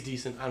 He's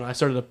decent. I don't know. I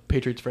started a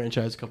Patriots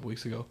franchise a couple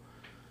weeks ago.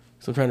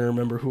 So I'm trying to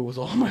remember who was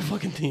all on my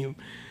fucking team.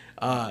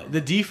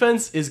 The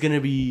defense is going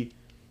to be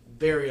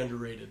very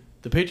underrated.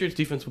 The Patriots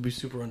defense will be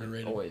super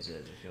underrated. Always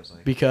is, it feels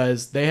like.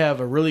 Because they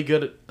have really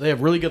good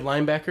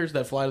linebackers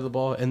that fly to the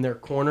ball, and their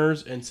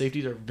corners and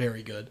safeties are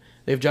very good.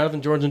 They have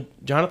Jonathan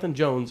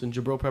Jones and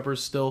Jabril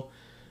Peppers still.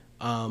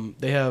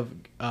 They have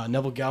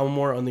Neville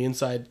Gallimore on the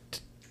inside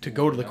to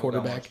go to the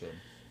quarterback.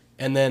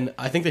 And then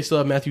I think they still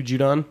have Matthew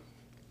Judon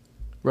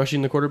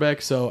rushing the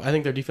quarterback. So I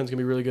think their defense is going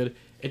to be really good.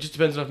 It just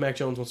depends on if Mac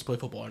Jones wants to play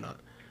football or not.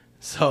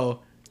 So,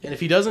 and if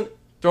he doesn't,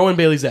 throw in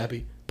Bailey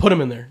Zappi. Put him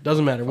in there.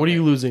 Doesn't matter. What are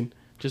you losing?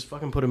 Just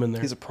fucking put him in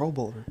there. He's a Pro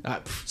Bowler.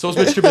 So is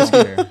Mitch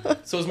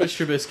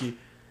Trubisky.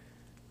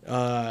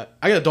 I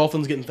got the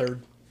Dolphins getting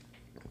third.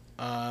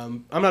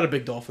 I'm not a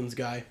big Dolphins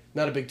guy.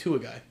 Not a big Tua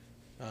guy.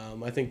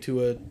 I think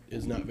Tua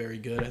is not very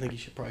good. I think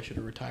he probably should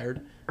have retired.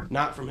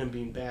 Not from him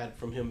being bad.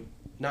 From him,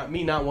 not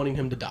wanting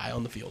him to die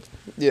on the field.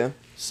 Yeah.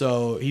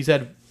 So he's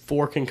had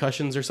 4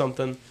 concussions or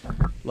something.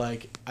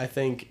 Like, I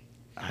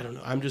don't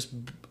know. I'm just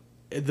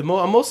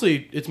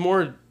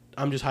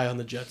I'm just high on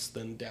the Jets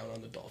than down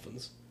on the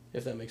Dolphins,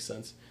 if that makes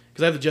sense.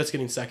 Because I have the Jets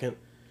getting second,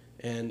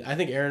 and I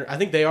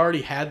think they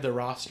already had the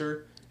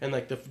roster, and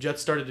like the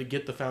Jets started to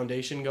get the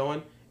foundation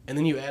going, and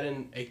then you add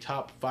in a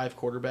top 5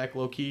 quarterback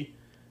low key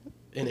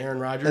in Aaron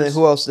Rodgers. And then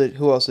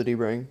who else did he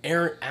bring?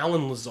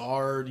 Allen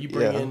Lazard. You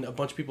bring in a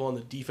bunch of people on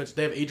the defense.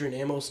 They have Adrian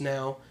Amos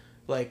now.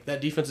 Like,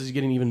 that defense is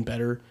getting even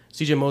better.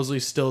 CJ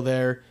Mosley's still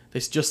there. They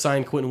just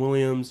signed Quentin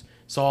Williams,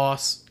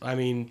 Sauce. I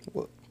mean,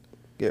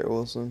 Garrett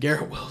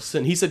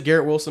Wilson. He said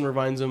Garrett Wilson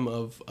reminds him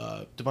of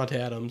Devontae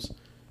Adams.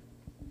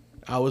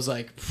 I was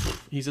like,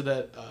 he said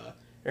that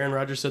Aaron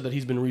Rodgers said that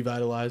he's been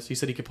revitalized. He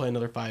said he could play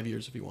another 5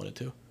 years if he wanted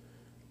to,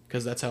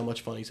 because that's how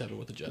much fun he's having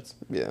with the Jets.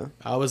 Yeah.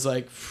 I was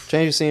like,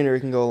 change of scenery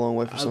can go a long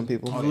way for some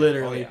people.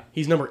 Literally.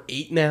 He's number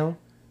 8 now.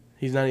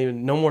 He's not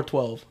even, no more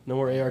 12. No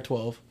more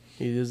AR-12.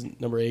 He is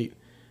number 8.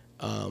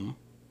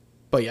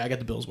 But yeah, I got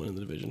the Bills winning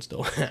the division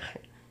still.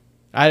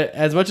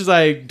 As much as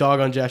I dog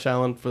on Josh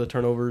Allen for the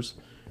turnovers,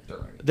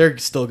 they're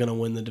still gonna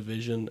win the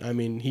division. I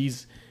mean, he'll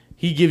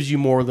give you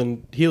more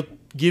than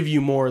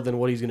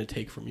what he's gonna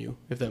take from you,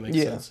 if that makes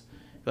sense.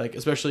 Like,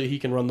 especially he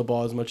can run the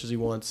ball as much as he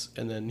wants,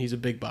 and then he's a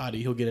big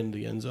body. He'll get into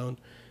the end zone.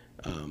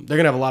 They're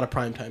gonna have a lot of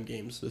primetime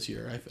games this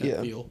year. I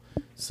feel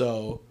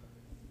so,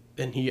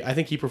 and I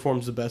think he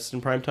performs the best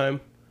in primetime.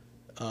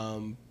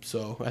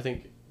 So I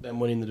think them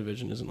winning the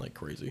division isn't like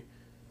crazy.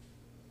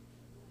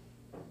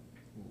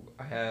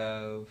 I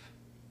have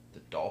the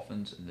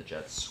Dolphins and the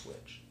Jets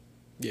switch.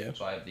 Yeah.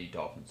 So I have the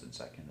Dolphins in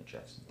second, the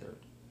Jets in third.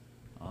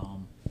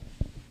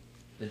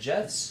 The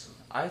Jets,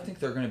 I think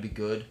they're going to be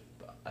good,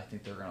 but I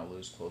think they're going to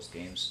lose close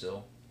games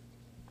still.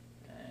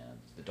 And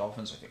the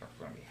Dolphins, I think, are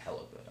going to be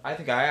hella good. I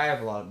think I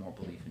have a lot more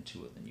belief in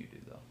Tua than you do,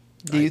 though.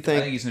 I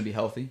think he's going to be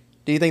healthy.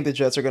 Do you think the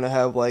Jets are going to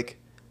have, like,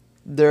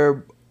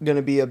 they're going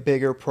to be a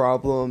bigger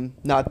problem,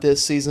 not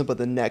this season, but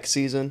the next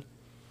season?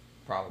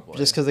 Probably.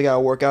 Just because they got to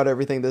work out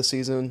everything this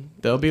season.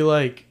 They'll be a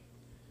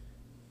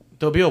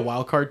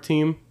wild card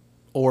team,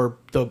 or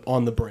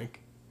on the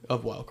brink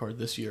of wild card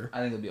this year. I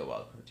think they'll be a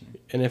wild card team.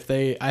 And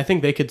I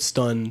think they could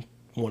stun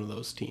one of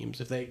those teams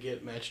if they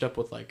get matched up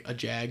with like a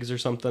Jags or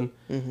something.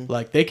 Mm-hmm.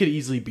 Like, they could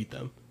easily beat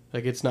them.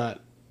 Like, it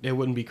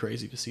wouldn't be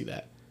crazy to see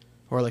that,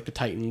 or like the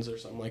Titans or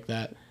something like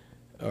that,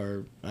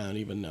 or I don't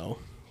even know.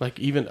 Like,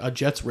 even a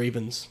Jets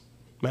Ravens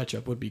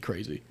matchup would be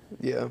crazy.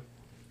 Yeah.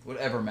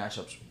 Whatever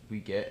matchups we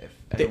get, if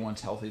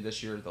everyone's healthy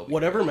this year, they'll be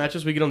whatever crazy.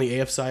 matchups we get on the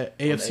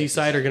AFC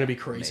side are going to be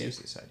crazy. On the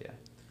AFC side, yeah.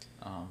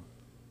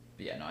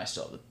 But yeah, no, I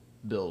still have the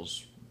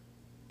Bills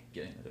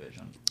getting the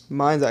division.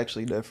 Mine's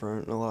actually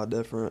different, a lot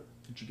different.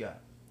 What you got?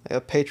 I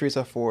have Patriots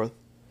at 4th.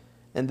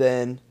 And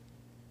then,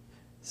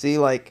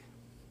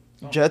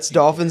 Jets,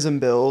 Dolphins, and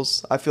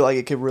Bills, I feel like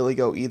it could really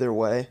go either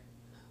way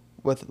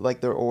with, like,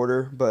 their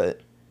order.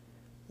 But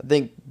I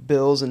think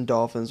Bills and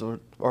Dolphins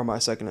are my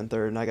second and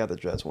third, and I got the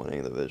Jets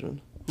winning the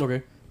division.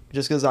 Okay.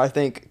 Just because I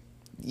think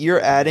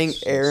you're adding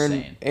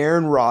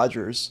Aaron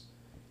Rodgers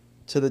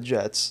to the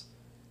Jets,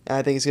 and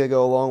I think it's going to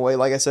go a long way.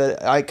 Like I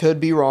said, I could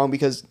be wrong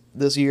because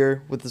this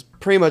year, with this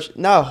pretty much,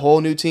 not a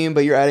whole new team,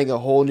 but you're adding a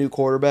whole new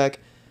quarterback.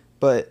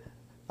 But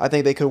I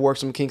think they could work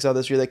some kinks out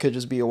this year. They could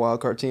just be a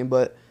wild card team.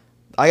 But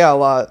I got a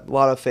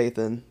lot of faith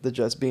in the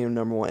Jets being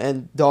number 1.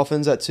 And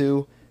Dolphins at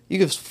 2, you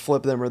could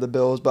flip them or the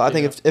Bills. But I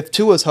think if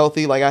Tua's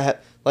healthy,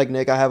 like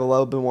Nick, I have a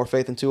little bit more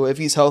faith in Tua. If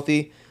he's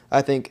healthy,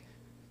 I think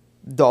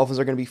Dolphins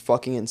are going to be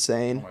fucking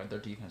insane. Their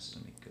defense is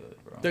going to be good,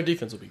 bro. Their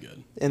defense will be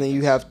good. And then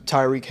you have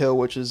Tyreek Hill,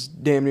 which is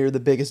damn near the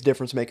biggest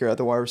difference maker at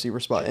the wide receiver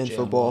spot in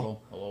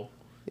football. Hello.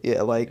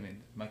 Yeah, like, I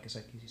mean, Mike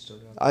Gesicki, he's still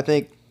got. I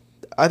think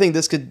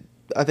this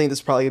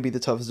probably could be the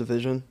toughest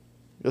division,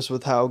 just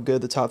with how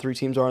good the top 3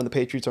 teams are, and the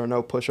Patriots are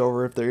no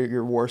pushover if they're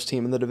your worst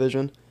team in the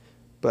division.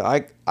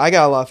 But I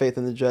got a lot of faith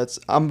in the Jets.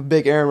 I'm a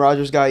big Aaron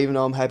Rodgers guy, even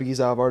though I'm happy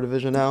he's out of our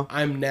division now.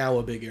 I'm now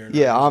a big Aaron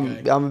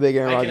Rodgers guy. I'm a big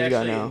Aaron Rodgers guy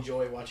now. I can actually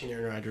enjoy watching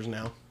Aaron Rodgers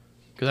now,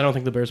 because I don't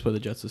think the Bears play the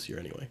Jets this year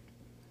anyway.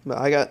 But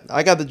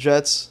I got the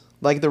Jets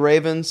like the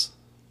Ravens,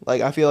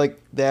 like I feel like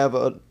they have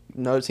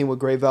another team with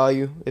great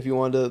value. If you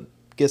wanted to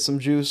get some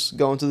juice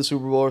going to the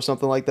Super Bowl or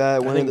something like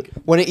that,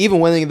 even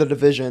winning the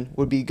division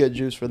would be good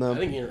juice for them. I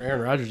think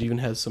Aaron Rodgers even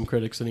has some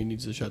critics that he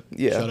needs to shut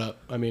up.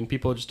 I mean,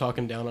 people are just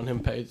talking down on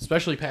him,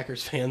 especially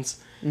Packers fans,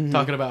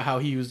 talking about how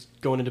he was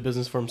going into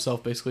business for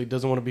himself, basically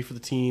doesn't want to be for the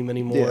team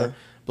anymore,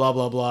 blah,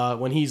 blah, blah,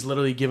 when he's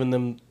literally given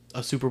them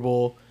a Super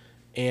Bowl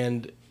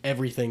and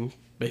everything,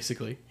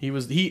 basically. He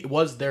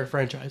was their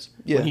franchise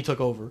when he took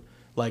over.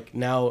 Like,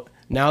 now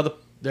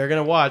they're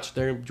going to watch.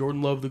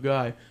 Jordan Love the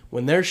guy.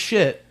 When they're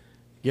shit,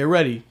 get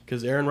ready,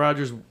 because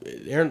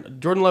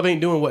Jordan Love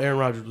ain't doing what Aaron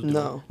Rodgers was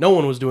doing. No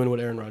one was doing what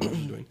Aaron Rodgers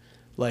was doing.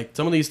 Like,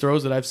 some of these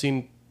throws that I've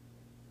seen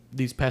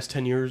these past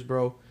 10 years,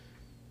 bro,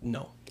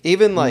 no.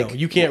 Even, like... No,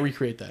 you can't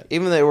recreate that.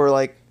 Even they were,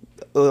 like...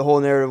 The whole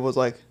narrative was,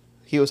 like,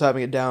 he was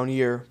having a down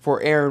year.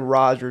 For Aaron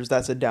Rodgers,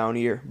 that's a down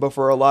year. But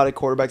for a lot of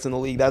quarterbacks in the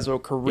league, that's a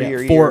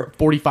career year.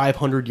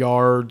 4,500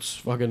 yards,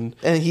 fucking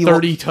and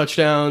 30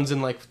 touchdowns,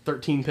 and, like,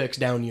 13 picks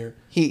down year.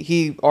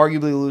 He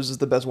arguably loses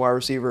the best wide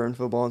receiver in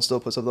football and still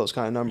puts up those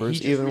kind of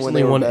numbers, even when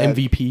they won bad.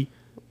 MVP.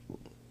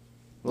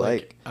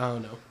 Like, I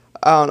don't know.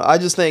 I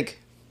just think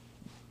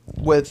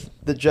with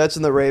the Jets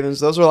and the Ravens,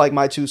 those are like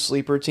my two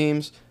sleeper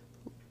teams.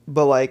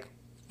 But like,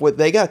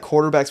 they got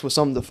quarterbacks with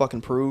something to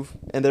fucking prove,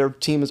 and their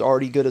team is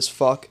already good as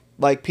fuck.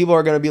 Like, people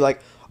are gonna be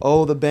like,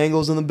 oh, the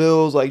Bengals and the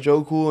Bills, like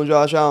Joe Cool and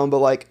Josh Allen, but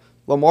like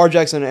Lamar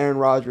Jackson and Aaron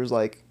Rodgers,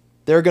 like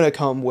they're gonna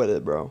come with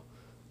it, bro.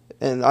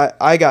 And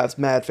I got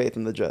mad faith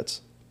in the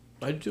Jets.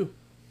 I do too.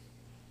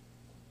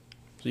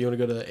 So you want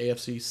to go to the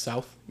AFC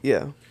South?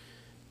 Yeah.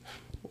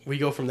 We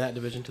go from that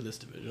division to this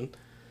division.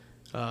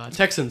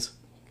 Texans.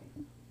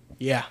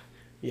 Yeah.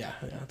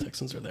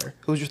 Texans are there.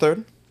 Who's your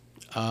third?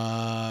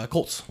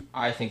 Colts.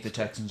 I think the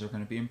Texans are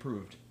going to be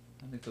improved.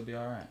 I think they'll be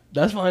all right.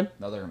 That's fine.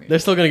 No, they're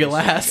still going to get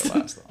last.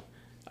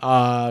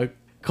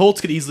 Colts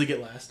could easily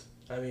get last.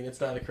 I mean, it's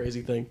not a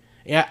crazy thing.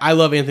 Yeah, I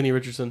love Anthony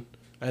Richardson.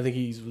 I think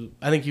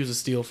he was a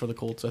steal for the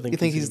Colts. You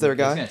think he's their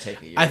guy?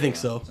 I think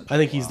so. I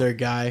think he's their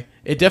guy.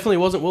 It definitely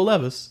wasn't Will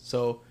Levis,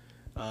 so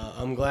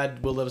I'm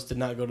glad Will Levis did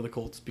not go to the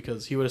Colts,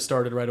 because he would have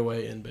started right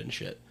away and been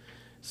shit.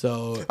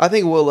 So I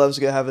think Will Levis is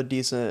gonna have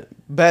a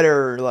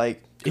better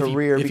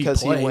career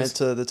because he went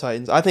to the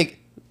Titans. I think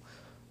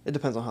it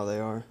depends on how they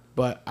are.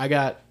 But I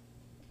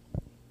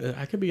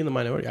could be in the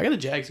minority. I got the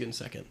Jags getting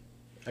second.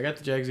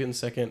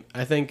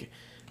 I think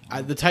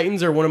the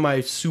Titans are one of my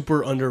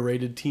super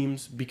underrated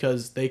teams,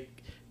 because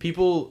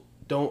people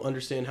don't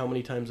understand how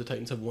many times the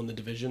Titans have won the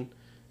division,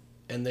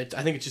 and I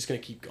think it's just going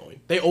to keep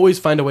going. They always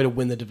find a way to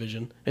win the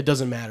division. It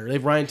doesn't matter. They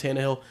have Ryan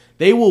Tannehill.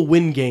 They will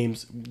win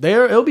games.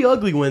 It'll be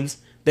ugly wins.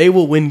 They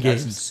will win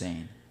games. That's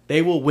insane.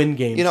 They will win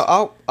games. You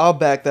know, I'll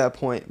back that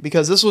point,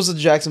 because this was the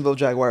Jacksonville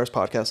Jaguars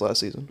podcast last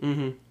season.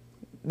 Mm-hmm.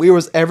 We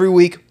was every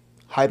week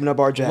hyping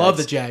up our Jags. Love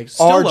the Jags.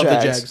 Still love the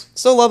Jags.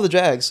 Still love the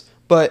Jags,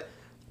 but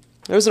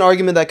there's an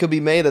argument that could be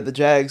made that the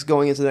Jags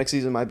going into next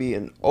season might be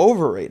an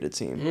overrated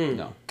team.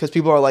 No. Because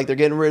people are like, they're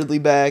getting Ridley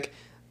back.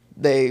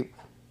 They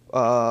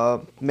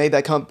made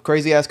that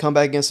crazy-ass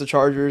comeback against the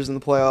Chargers in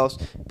the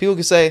playoffs. People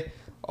can say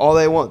all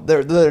they want.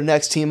 They're their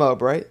next team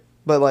up, right?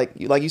 But like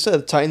you said,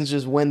 the Titans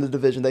just win the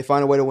division. They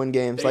find a way to win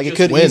games. It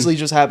could easily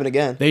just happen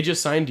again. They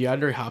just signed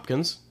DeAndre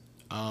Hopkins.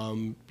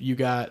 You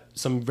got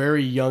some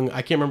very young...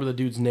 I can't remember the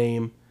dude's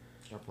name.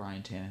 You got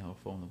Ryan Tannehill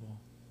throwing the ball.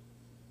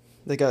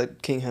 They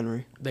got King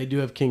Henry. They do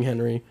have King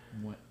Henry.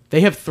 What?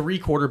 They have 3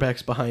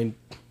 quarterbacks behind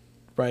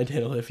Ryan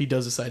Tannehill if he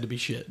does decide to be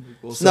shit.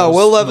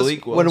 Will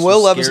Levis... When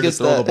Will Levis gets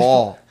the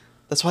ball...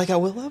 That's why I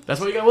got Will Levis. That's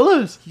why you got Will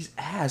Levis. He's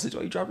ass. That's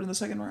why he dropped it in the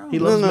second round. He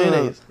loves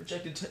mayonnaise.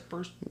 Projected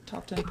first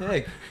top 10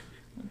 pick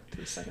to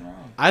the second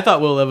round. I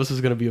thought Will Levis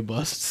was going to be a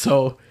bust,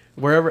 so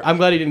wherever... I'm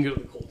glad he didn't go to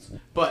the Colts.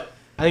 But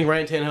I think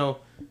Ryan Tannehill,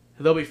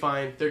 they'll be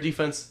fine. Their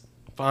defense,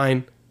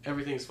 fine.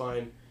 Everything's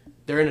fine.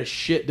 They're in a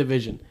shit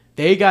division.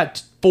 They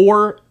got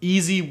 4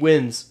 easy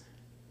wins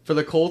for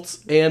the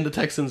Colts and the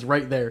Texans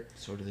right there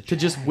to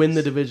just win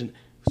the division.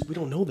 We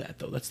don't know that,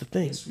 though. That's the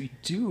thing. Yes, we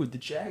do. The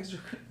Jags are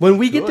when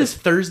we get this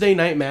Thursday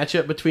night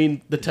matchup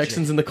between the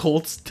Texans and the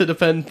Colts to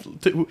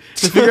defend, to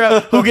figure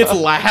out who gets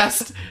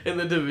last in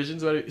the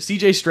divisions.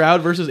 C.J. Stroud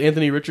versus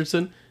Anthony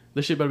Richardson.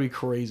 This shit about to be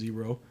crazy,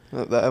 bro.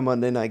 That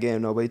Monday night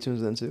game, nobody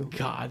tunes into.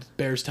 God,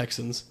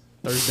 Bears-Texans.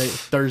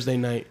 Thursday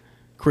night.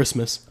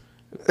 Christmas.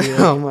 Yeah.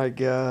 Oh, my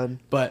God.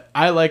 But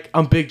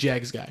I'm big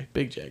Jags guy.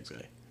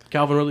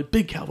 Calvin Ridley,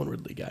 big Calvin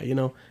Ridley guy, you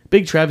know.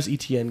 Big Travis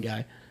Etienne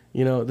guy.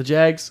 You know, the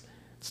Jags...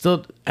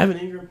 Still, Evan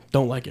Ingram.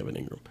 Don't like Evan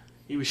Ingram.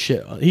 He was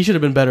shit. He should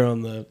have been better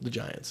on the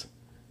Giants.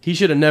 He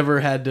should have never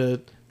had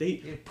to. They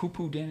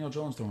poo-poo Daniel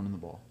Jones throwing in the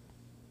ball.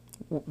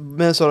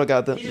 Minnesota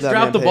got the. He just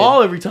dropped the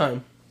ball every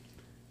time.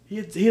 He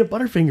had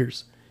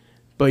Butterfingers.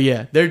 But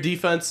yeah, their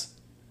defense.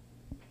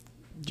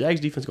 Jags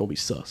defense gonna be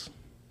sus.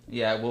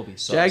 Yeah, it will be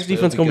sus. Jags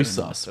defense gonna be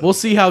sus. We'll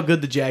see how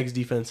good the Jags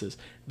defense is.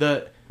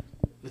 The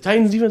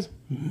Titans defense,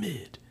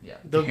 mid. Yeah,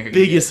 the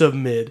biggest of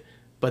mid.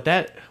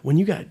 But when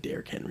you got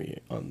Derrick Henry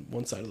on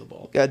one side of the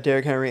ball. Got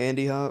Derrick Henry,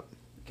 Andy Hop.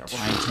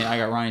 I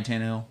got Ryan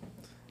Tannehill.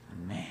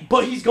 Man.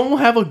 But he's going to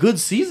have a good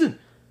season.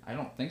 I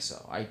don't think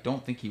so. I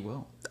don't think he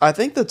will. I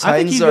think the I think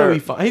Titans he's gonna be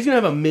fine. He's gonna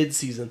have a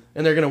mid-season,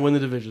 and they're gonna win the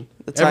division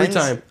every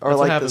time. Are That's what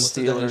like the happens.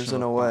 Steelers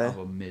in a way. Of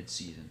a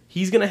mid-season.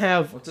 He's gonna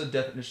have. What's the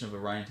definition of a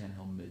Ryan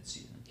Tannehill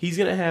mid-season? He's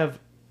gonna have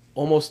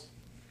almost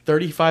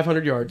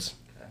 3,500 yards,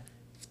 Okay.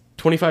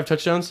 25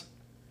 touchdowns,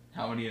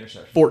 How many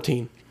interceptions?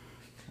 14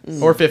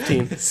 or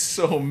 15. It's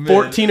so mid.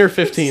 14 or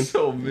 15.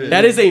 So mid.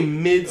 That is a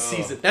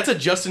mid-season. That's a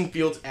Justin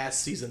Fields ass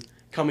season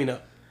coming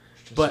up.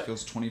 Just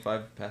feels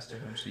 25 past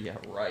attempts. Yeah,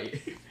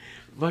 right.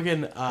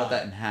 Fucking. Cut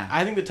that in half.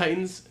 I think the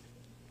Titans.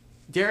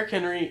 Derrick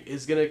Henry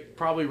is gonna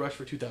probably rush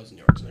for 2,000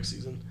 yards next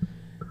season,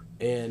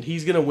 and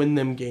he's gonna win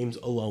them games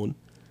alone.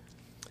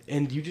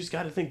 And you just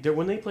got to think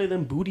when they play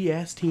them booty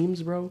ass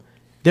teams, bro,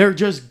 they're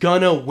just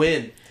gonna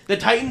win. The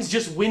Titans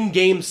just win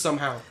games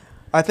somehow.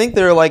 I think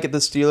they're like the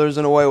Steelers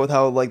in a way with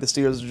how like the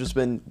Steelers have just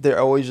been. They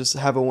always just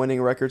have a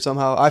winning record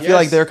somehow. I feel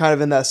like they're kind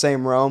of in that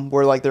same realm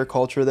where like their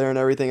culture there and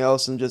everything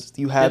else, and just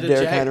you have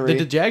Derrick Henry.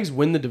 Did the Jags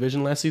win the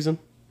division last season?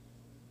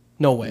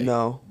 No way.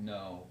 No,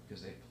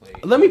 because they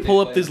played. Let me pull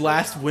up these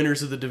last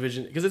winners of the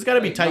division because it's got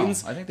to be Wait,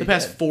 Titans no, I think the they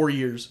past did. 4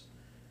 years.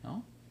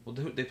 No, well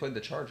they played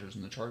the Chargers,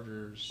 and the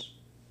Chargers.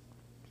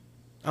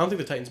 I don't think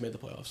the Titans made the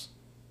playoffs.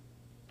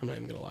 I'm not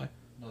even gonna lie.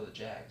 No, the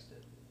Jags did.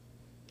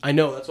 I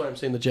know that's why I'm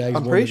saying the Jags.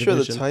 I'm won pretty the sure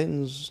the division.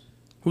 Titans.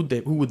 Who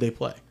would they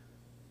play?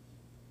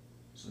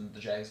 So the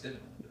Jags did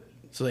win the division.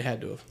 So they had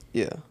to have.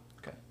 Yeah,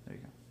 Okay, there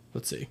you go.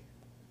 Let's see.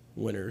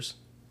 Winners.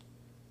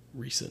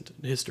 Recent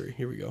history.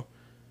 Here we go.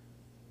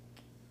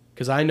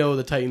 Because I know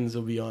the Titans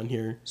will be on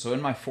here. So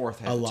in my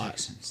fourth, I have A the lot.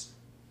 Texans.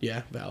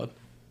 Yeah, valid.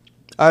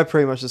 I have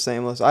pretty much the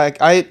same list. I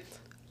I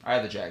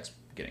have the Jags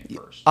getting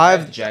first. I I have-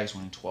 have the Jags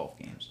winning 12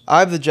 games.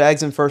 have the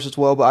Jags in first as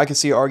well, but I can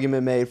see an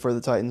argument made for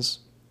the Titans.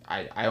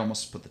 I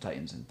almost put the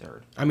Titans in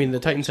third. I mean, the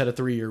Titans had a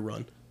 3-year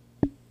run.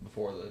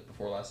 Before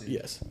last season.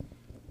 Yes.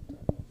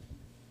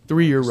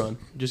 3-year run.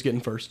 Just getting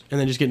first. And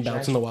then just getting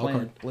bounced in the wild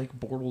card. Blake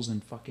Bortles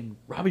and fucking.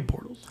 Robbie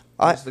Bortles?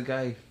 Who's the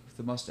guy with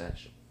the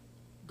mustache?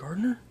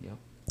 Gardner? Yep.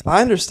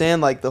 I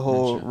understand like the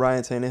whole Mention.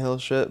 Ryan Tannehill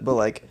shit, but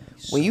like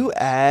when you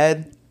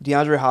add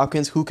DeAndre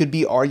Hopkins, who could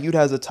be argued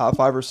as a top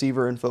 5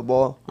 receiver in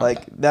football,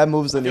 like that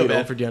moves the I feel needle.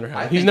 bad for DeAndre I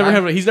Hopkins. think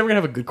He's never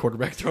gonna have a good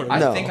quarterback thrown at him. I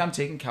No. think I'm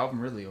taking Calvin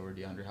Ridley over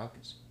DeAndre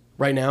Hopkins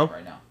Right now?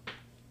 right now.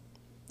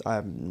 I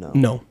have no.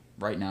 No.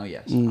 Right now,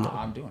 yes. No.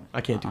 I'm doing it.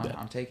 I can't do that.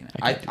 I'm taking it.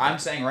 I can't do I'm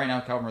saying right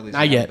now, Calvin Ridley's Not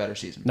going to have yet. a better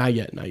season. Not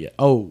yet.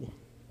 Oh.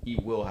 He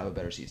will have a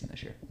better season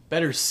this year.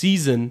 Better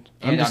season.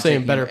 I'm And just saying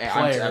taking- better I'm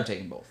player.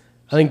 taking both.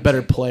 I think I'm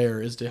better taking-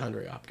 player is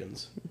DeAndre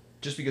Hopkins.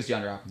 Just because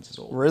DeAndre Hopkins is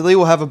old. Ridley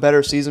will have a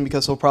better season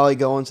because he'll probably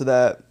go into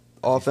that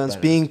offense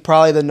better. being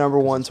probably the number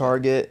 1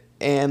 target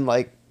and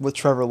like with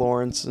Trevor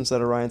Lawrence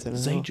instead of Ryan Tannehill.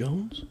 Zay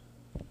Jones?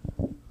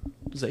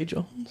 Zay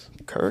Jones?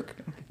 Kirk?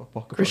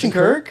 Christian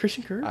Kirk?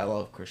 Christian Kirk? I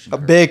love Christian A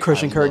Kirk. big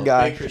Christian I Kirk love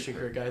guy. Big Christian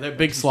Kirk guy. That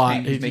big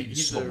slot. He's making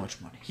so a-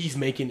 much money. He's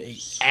making a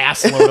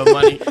assload of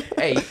money.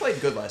 Hey, he played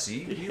good last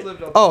season. He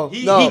lived up. Oh,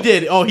 He, no. he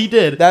did. Oh, he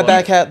did. That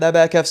back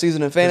half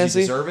season in Does he fantasy.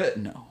 deserve it?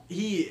 No.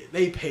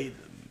 They paid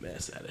the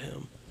mess out of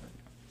him.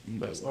 He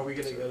But doesn't. are we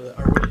gonna go to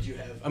or what did you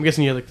have? I'm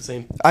guessing you had like the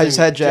same. I just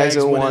same had Jags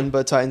at winning. 1,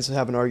 but Titans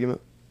have an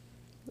argument.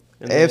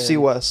 And AFC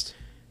then, West.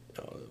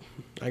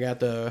 I got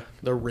the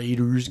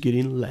Raiders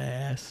getting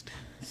last.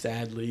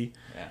 Sadly.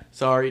 Yeah.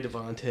 Sorry,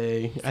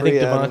 Devontae. I Free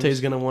think Adams.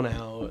 Devontae's gonna want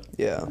out.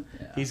 Yeah.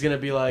 He's gonna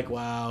be like,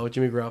 "Wow,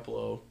 Jimmy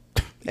Garoppolo."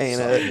 Ain't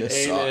Sorry, it?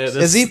 this Ain't sucks.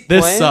 it? Is he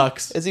This playing?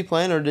 sucks. Is he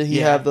playing or did he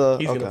Yeah, have the?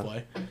 He's okay. gonna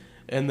play.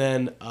 And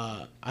then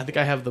I think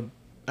I have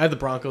the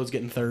Broncos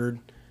getting third.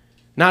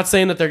 Not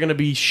saying that they're gonna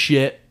be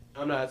shit.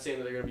 I'm not saying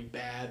that they're gonna be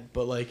bad,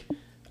 but like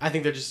I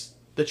think they're just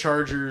the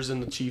Chargers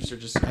and the Chiefs are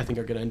just I think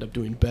are gonna end up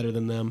doing better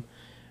than them.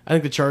 I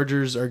think the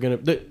Chargers are gonna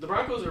the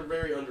Broncos are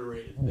very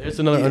underrated. It's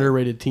another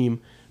underrated team,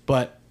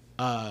 but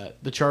I'm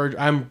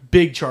a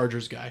big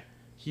Chargers guy,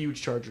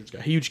 huge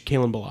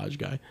Kalen Ballage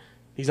guy.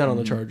 He's not on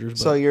the Chargers, but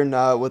So you're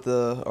not with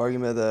the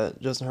argument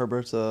that Justin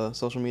Herbert's a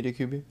social media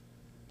QB?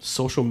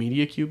 social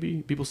media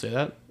QB. People say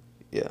that.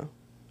 Yeah.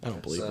 I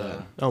don't believe That's, that.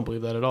 I don't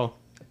believe that at all.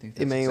 I think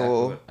that's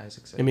Emmanuel- exactly what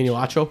Isaac said. Emmanuel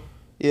Acho.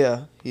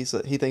 Yeah, he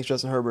thinks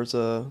Justin Herbert's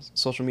a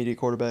social media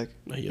quarterback.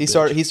 Oh, you He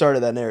bitch. started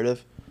that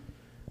narrative.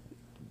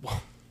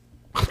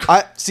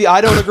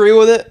 I don't agree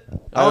with it.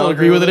 I don't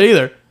agree with it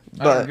either.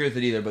 I don't But agree with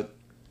it either, but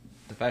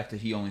the fact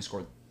that he only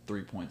scored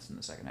 3 points in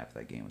the second half of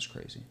that game was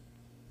crazy.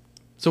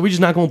 So we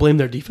just not going to blame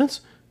their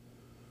defense?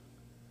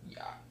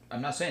 Yeah,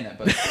 I'm not saying that,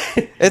 but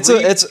it's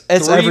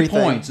three everything.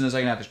 points in the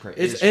second half is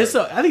crazy. I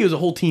think it was a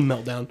whole team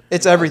meltdown.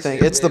 It's everything.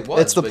 It's the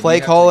was, but play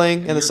you have to- calling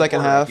in you're the second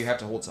quarterback, half. You have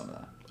to hold some of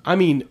that, I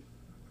mean,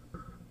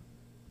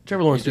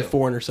 Trevor Lawrence You threw do.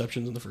 4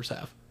 interceptions in the first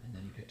half, and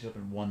then you picked it up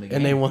and won the game.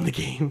 and they won the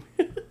game.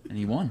 and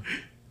he won.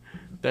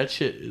 That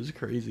shit is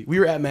crazy. We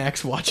were at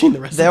Max watching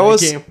the rest That of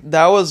was the game.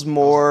 that was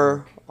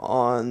more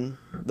on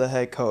the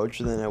head coach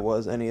than it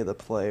was any of the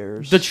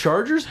players. The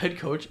Chargers head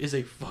coach is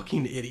a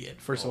fucking idiot.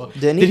 First of all,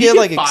 Did he get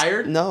like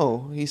fired?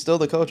 No, he's still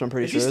the coach. I'm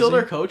pretty Is sure. he still isn't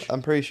their coach?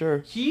 I'm pretty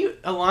sure.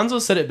 Alonzo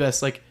said it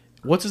best. Like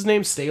what's his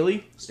name?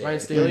 Staley? Ryan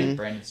Staley?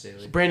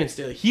 Mhm. Brandon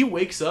Staley. He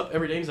wakes up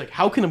every day and he's like,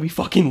 how can we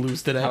fucking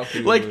lose today? How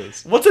can we like,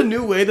 lose? what's a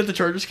new way that the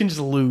Chargers can just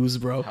lose,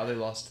 bro? How they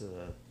lost to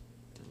the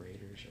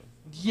Raiders.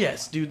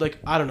 Yes, dude. Like,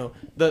 I don't know.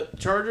 The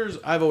Chargers,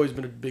 I've always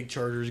been a big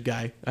Chargers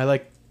guy. I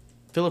like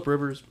Phillip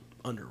Rivers,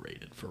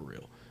 underrated for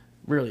real.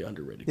 Really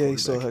underrated. Yeah,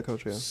 he's still quarterback. head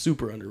coach, yeah.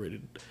 Super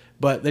underrated.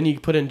 But then you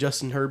put in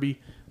Justin Herbie.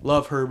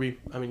 Love Herbie.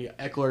 I mean, yeah,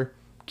 Eckler.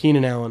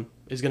 Keenan Allen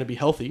is going to be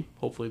healthy,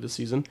 hopefully, this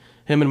season.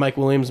 Him and Mike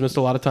Williams missed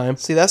a lot of time.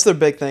 See, that's their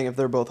big thing. If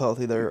they're both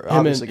healthy, they're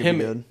obviously going to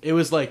be good. It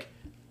was like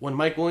when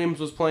Mike Williams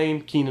was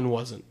playing, Keenan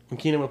wasn't. When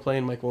Keenan was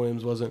playing, Mike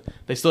Williams wasn't.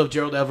 They still have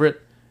Gerald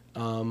Everett.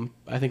 I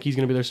think he's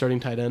going to be their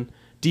starting tight end.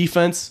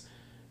 Defense,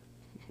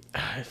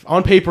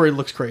 on paper, it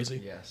looks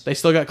crazy. Yes. They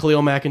still got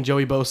Khalil Mack and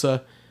Joey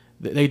Bosa.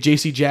 They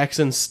J.C.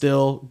 Jackson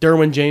still.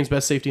 Derwin James,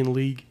 best safety in the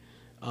league.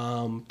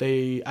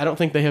 I don't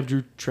think they have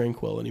Drew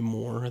Tranquil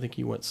anymore. I think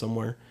he went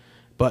somewhere.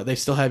 But they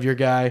still have your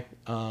guy,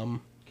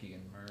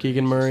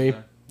 Keegan Murray.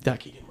 Not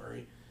Keegan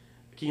Murray.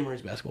 Keegan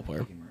Murray's a basketball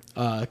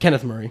player.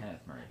 Kenneth Murray.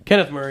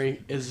 Kenneth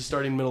Murray is the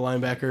starting middle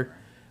linebacker.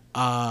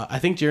 I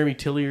think Jeremy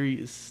Tillery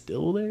is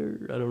still there.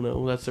 I don't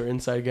know. That's their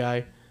inside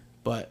guy.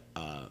 But,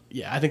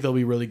 yeah, I think they'll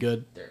be really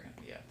good.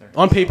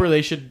 On paper,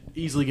 they should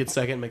easily get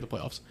second and make the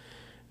playoffs.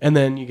 And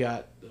then you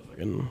got the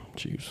fucking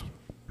Chiefs.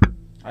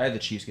 I had the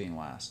Chiefs getting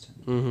last.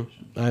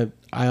 Mm-hmm.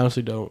 I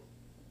honestly don't.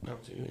 I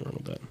don't see anything wrong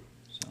with that.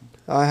 So.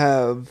 I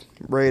have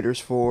Raiders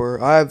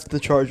 4. I have the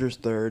Chargers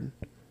 3rd.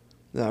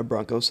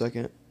 Broncos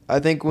 2nd.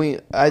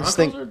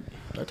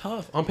 They're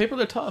tough. On paper,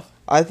 they're tough.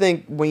 I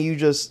think when you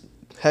just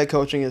head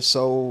coaching is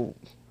so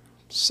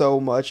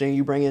much, and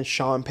you bring in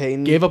Sean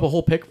Payton, Gave up a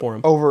whole pick for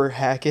him. over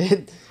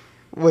Hackett,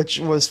 which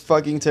was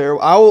fucking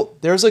terrible.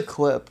 There's a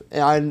clip,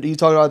 and you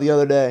talked about it the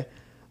other day,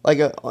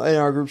 in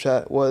our group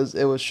chat, it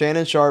was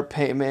Shannon Sharp,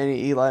 Peyton Manning,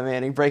 Eli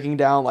Manning breaking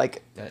down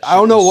I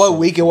don't know what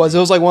week it was. It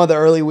was like one of the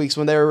early weeks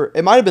when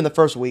it might have been the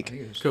first week. I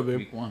think it was Could be.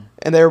 week 1.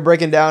 And they were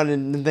breaking down,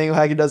 and Nathaniel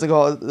Hackett doesn't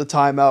call the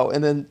timeout,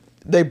 and then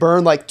they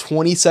burn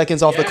 20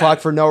 seconds off the clock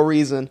for no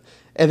reason,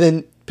 and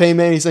then Peyton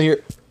Manning's in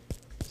here.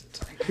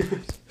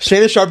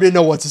 Shannon Sharp didn't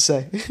know what to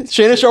say.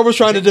 Shannon Sharp was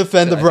trying to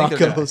defend the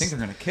Broncos. I think they're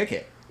going to kick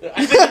it.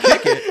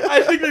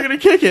 I think they're gonna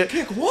kick it.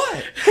 Kick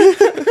what?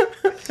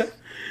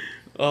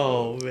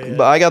 Oh man!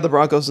 But I got the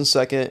Broncos in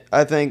 2nd.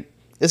 I think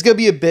it's gonna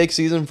be a big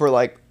season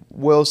for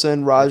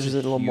Wilson, Rodgers,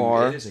 and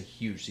Lamar. It is a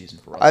huge season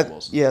for Russell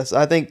Wilson. Yes,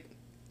 I think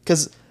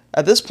because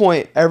at this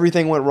point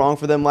everything went wrong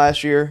for them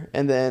last year,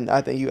 and then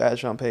I think you add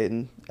Sean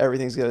Payton,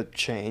 everything's gonna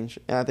change,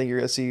 and I think you're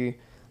gonna see.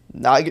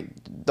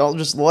 Don't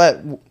just let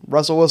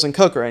Russell Wilson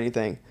cook or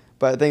anything,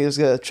 but I think it's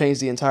gonna change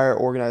the entire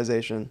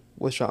organization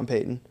with Sean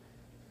Payton.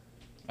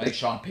 I think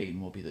Sean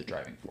Payton will be the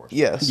driving force.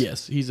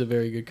 Yes, he's a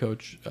very good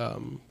coach.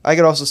 I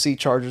could also see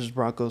Chargers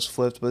Broncos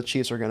flipped, but the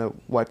Chiefs are gonna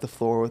wipe the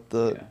floor with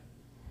the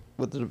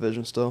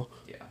division still.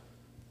 Yeah,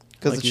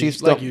 because Like the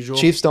Chiefs usual.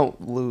 Chiefs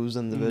don't lose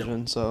in the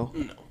division, so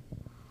No,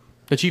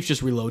 the Chiefs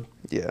just reload.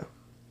 yeah.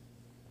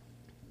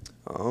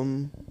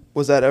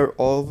 Was that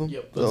all of them?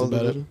 Yep, Was that all that's the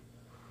about it. division?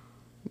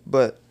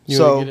 But You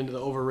want to get into the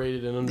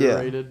overrated and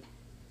underrated?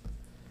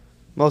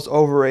 most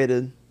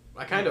overrated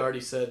I kind of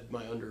already said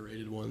my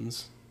underrated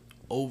ones.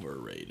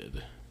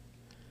 Overrated.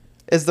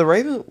 is the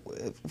Raven.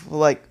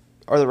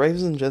 Are the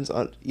Ravens and Jets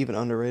even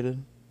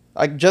underrated?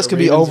 Jets The could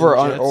be Ravens over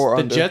and Jets. or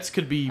the under. Jets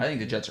could be. I think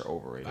the Jets are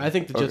overrated. I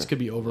think the Jets Okay. could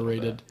be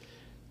overrated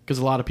because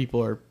a lot of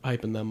people are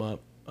hyping them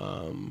up.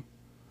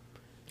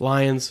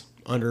 Lions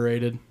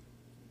underrated.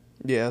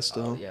 Yeah,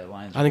 still. yeah, the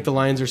Lions. I think the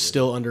Lions are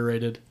still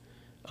underrated.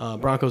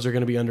 Broncos are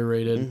going to be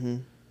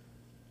underrated.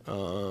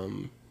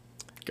 hmm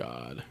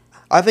God,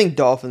 I think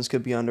Dolphins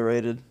could be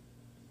underrated.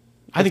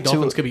 I think If Tua-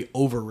 Dolphins could be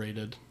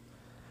overrated.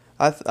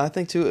 I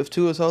think too. If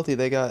Tua is healthy,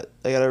 they got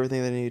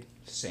everything they need.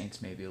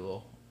 Saints maybe a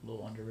little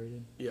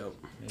underrated. Yeah,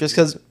 Maybe. Just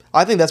because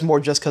I think that's more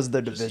just because of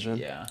their Just- division.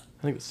 Yeah,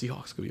 I think the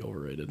Seahawks could be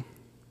overrated.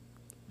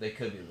 they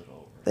could be a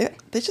little overrated.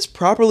 They just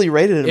properly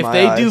rated in If my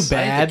they eyes. do I think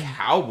bad, the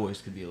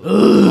Cowboys could be a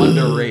little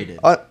underrated.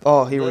 Here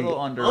we Little go.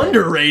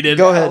 underrated.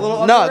 Go a ahead.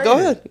 little No, go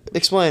underrated. ahead.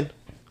 Explain.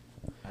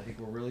 I think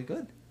we're really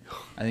good.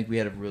 I think we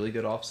had a really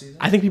good offseason.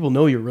 I think people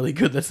know you're really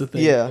good. That's the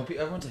thing. Yeah.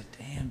 Everyone's like,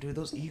 damn, dude,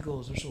 those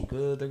Eagles, they're so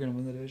good. They're going to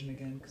win the division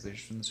again because they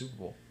just won the Super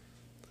Bowl.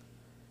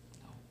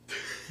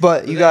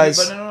 But you guys.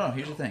 But no.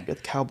 Here's the thing. Got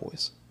the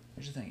Cowboys.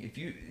 Here's the thing. If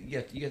you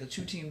get the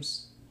two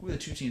teams, who are the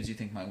two teams you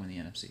think might win the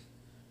NFC?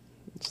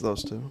 It's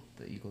those two.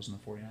 The Eagles and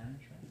the 49ers,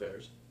 right?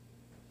 Bears.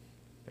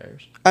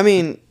 I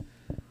mean,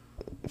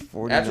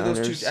 49ers.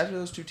 After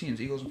those two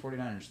teams, Eagles and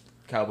 49ers,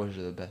 Cowboys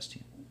are the best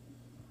team.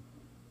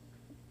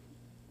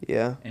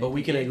 Yeah. But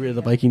we can agree that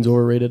the Vikings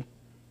overrated.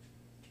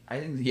 I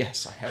think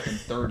yes, I have them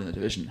third in the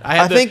division. I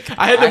had think-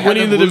 them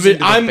winning the losing division. to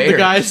the I'm the Bears.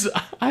 guys.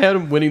 I had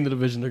them winning the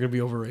division. They're gonna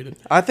be overrated.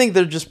 I think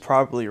they're just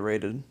properly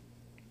rated.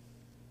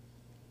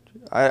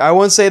 I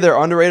wouldn't say they're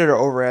underrated or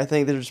overrated. I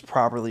think they're just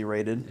properly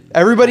rated.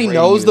 Everybody Rating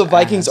knows you the as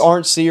Vikings ass.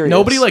 aren't serious.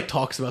 Nobody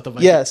talks about the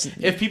Vikings. Yes.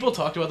 If people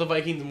talked about the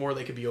Vikings, the more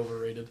they could be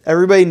overrated.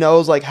 Everybody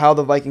knows how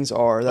the Vikings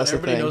are. But That's the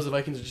everybody thing. knows the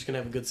Vikings are just gonna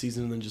have a good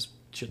season and then just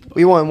shit the bucket.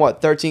 We won,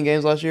 what, 13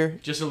 games last year?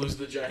 Just to lose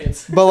to the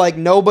Giants. But, like,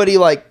 nobody,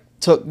 like,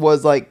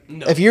 was like,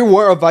 No. if you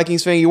were a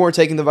Vikings fan, you weren't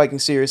taking the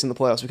Vikings serious in the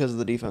playoffs because of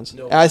the defense.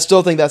 No. And I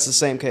still think that's the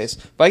same case.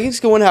 Vikings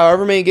can win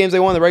however many games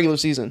they want in the regular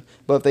season,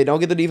 but if they don't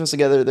get the defense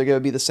together, they're going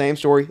to be the same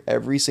story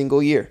every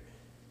single year.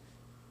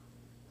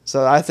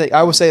 So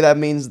I would say that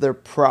means they're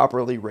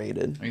properly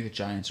rated. I think the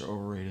Giants are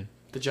overrated.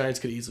 The Giants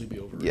could easily be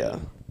overrated. Yeah.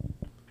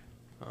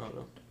 I don't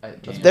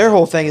know. Their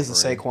whole thing is the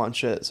Saquon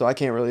shit, so I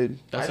can't really.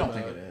 I don't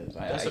think it is.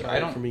 I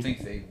don't for me. think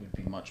they would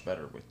be much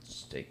better with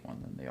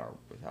Saquon than they are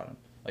without him.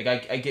 Like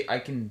I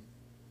can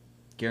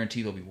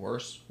guarantee they'll be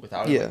worse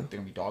without him. Yeah. Like, they're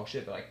gonna be dog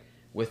shit. But like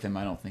with him,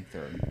 I don't think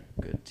they're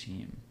a good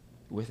team.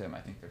 With him, I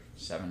think they're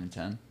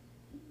 7-10.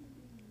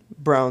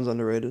 Browns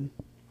underrated.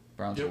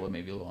 Browns Yep. are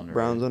maybe a little underrated.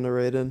 Browns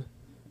underrated.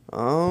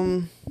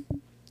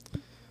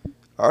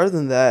 Other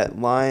than that,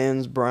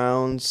 Lions,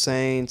 Browns,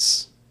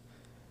 Saints,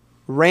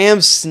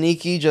 Rams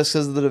sneaky just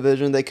because of the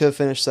division. They could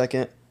finish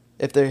second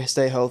if they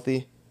stay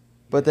healthy,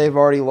 but they've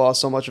already lost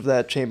so much of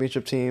that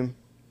championship team,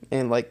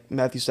 and like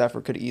Matthew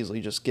Stafford could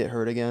easily just get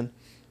hurt again.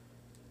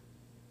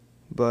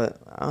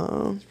 But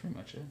That's pretty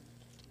much it.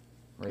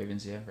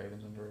 Ravens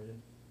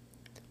underrated.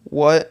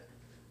 what?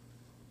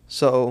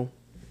 So,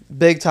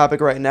 big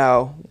topic right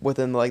now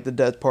within like the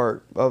dead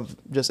part of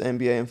just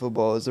NBA and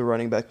football is the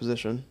running back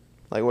position.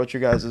 Like, what's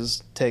your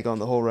guys' take on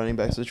the whole running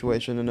back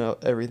situation and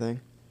everything?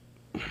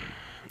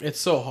 It's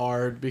so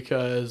hard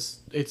because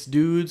it's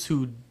dudes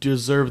who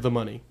deserve the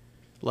money.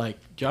 Like,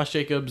 Josh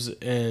Jacobs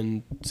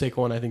and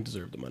Saquon, I think,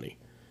 deserve the money.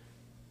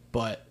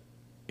 But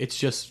it's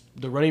just,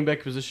 the running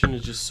back position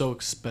is just so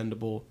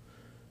expendable.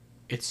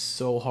 It's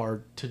so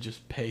hard to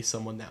just pay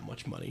someone that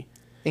much money.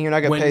 And you're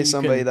not going When to pay you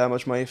somebody can- that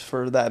much money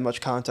for that much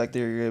contact that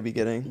you're going to be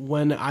getting.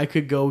 When I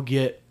could go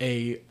get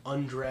a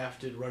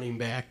undrafted running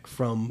back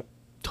from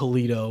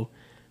Toledo,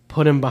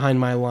 put him behind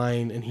my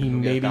line, and he He'll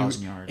get maybe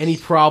 1,000 yards. and he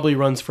probably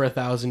runs for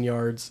 1,000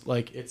 yards.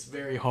 Like, it's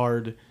very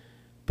hard.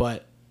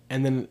 But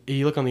and then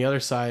you look on the other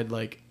side,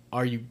 like,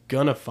 are you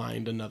gonna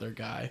find another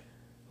guy?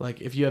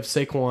 Like, if you have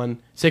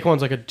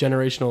Saquon's like a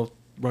generational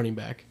running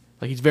back.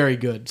 Like, he's very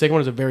good. Saquon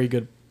is a very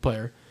good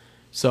player.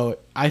 So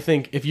I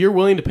think if you're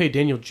willing to pay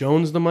Daniel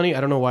Jones the money,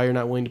 I don't know why you're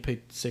not willing to pay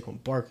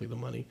Saquon Barkley the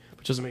money,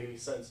 which doesn't make any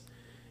sense.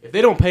 If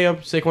they don't pay him,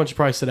 Saquon should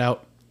probably sit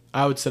out.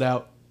 I would sit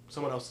out.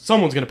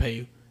 Someone's gonna pay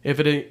you. If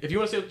you want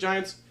to stay with the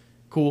Giants,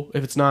 cool.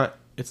 If it's not,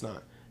 it's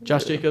not.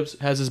 Josh Jacobs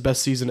has his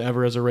best season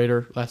ever as a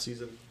Raider last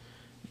season.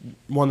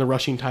 Won the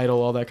rushing title,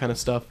 all that kind of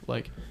stuff.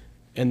 Like,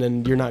 and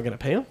then you're not gonna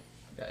pay him.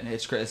 Yeah, and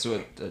it's crazy.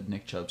 That's what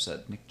Nick Chubb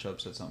said. Nick Chubb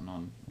said something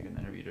on like, an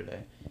interview today.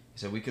 He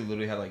said we could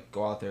literally have like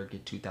go out there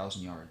get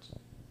 2,000 yards,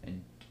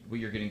 and what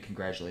you're getting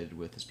congratulated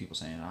with is people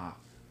saying,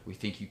 we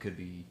think you could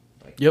be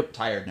like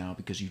tired now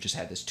because you just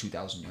had this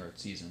 2,000 yard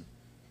season.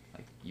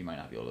 Like you might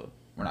not be able to.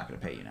 We're not gonna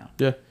pay you now.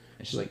 Yeah,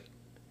 it's just like.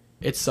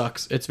 It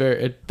sucks.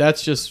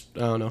 That's just, I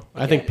don't know.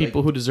 I think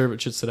people who deserve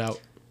it should sit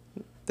out.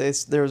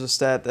 There was a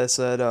stat that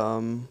said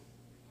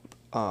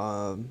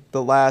the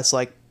last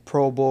like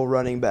Pro Bowl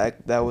running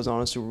back that was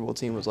on a Super Bowl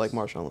team was like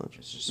Marshawn Lynch.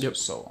 It's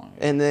just so long.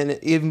 And then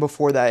even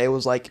before that, it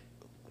was like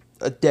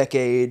a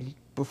decade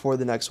before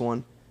the next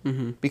one.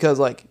 Mm-hmm. Because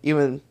like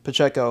even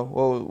Pacheco,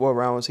 what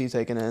round was he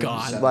taking in?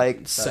 God,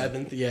 like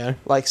seventh, yeah.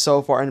 Like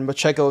so far, and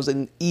Pacheco's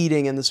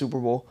eating in the Super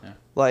Bowl. Yeah.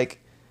 Like.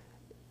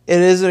 It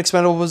is an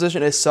expendable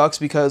position. It sucks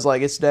because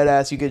like it's dead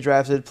ass. You get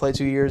drafted, play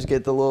 2 years,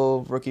 get the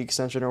little rookie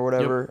extension or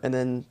whatever, and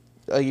then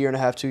a year and a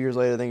half, 2 years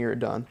later, then you're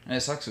done. And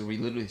it sucks because we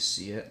literally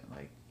see it.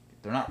 Like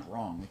they're not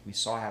wrong. Like we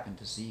saw it happen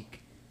to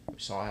Zeke. We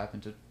saw it happen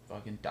to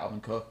fucking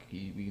Dalvin Cook.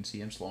 We can see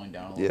him slowing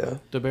down a little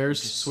bit. The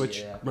Bears Just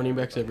switch running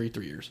backs every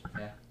 3 years.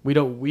 Yeah.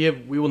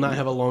 We will not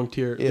have a long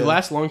tier. Yeah. The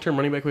last long term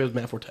running back we had was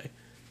Matt Forte,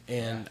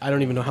 and I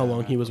don't even know how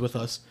long he was with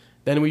us.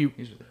 Then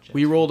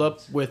we rolled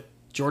up with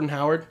Jordan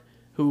Howard,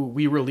 who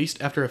we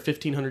released after a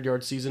 1,500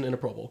 yard season in a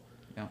Pro Bowl.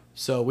 Yeah.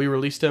 So we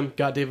released him,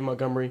 got David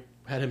Montgomery,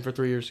 had him for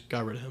 3 years,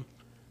 got rid of him.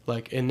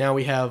 Like, and now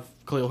we have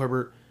Khalil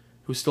Herbert,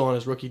 who's still on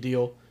his rookie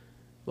deal.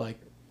 Like,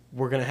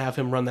 we're gonna have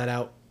him run that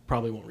out.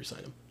 Probably won't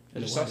resign him. It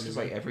just sucks because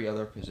like every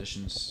other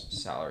position's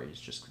salaries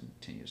just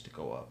continues to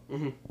go up,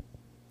 mm-hmm. and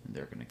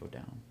they're gonna go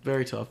down.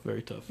 Very tough.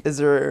 Very tough. Is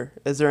there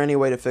any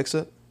way to fix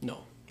it?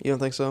 No, You don't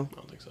think so? I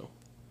don't think so.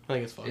 I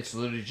think it's fucked. It's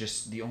literally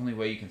just the only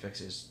way you can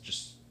fix it is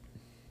just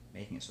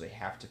making it so they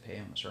have to pay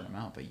them a certain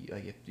amount. But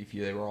like if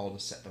they were all to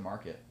set the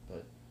market,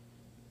 but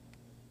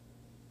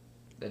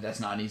that's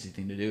not an easy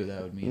thing to do.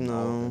 That would mean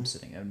all of them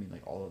sitting. That would mean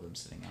like all of them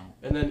sitting out.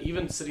 And then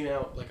even sitting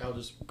out, like I'll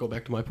just go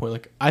back to my point.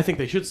 Like I think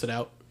they should sit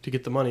out to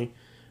get the money,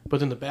 but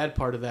then the bad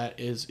part of that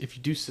is if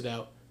you do sit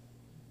out,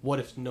 what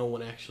if no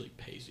one actually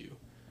pays you?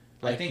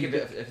 Like, I think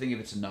if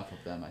it's enough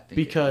of them, I think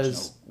because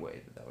there's no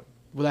way that would.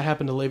 Well, that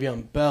happened to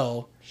Le'Veon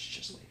Bell. It's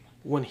just Le'Veon.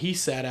 When he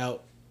sat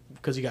out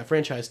because he got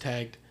franchise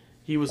tagged.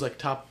 He was like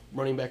top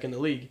running back in the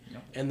league,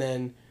 and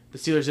then the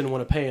Steelers didn't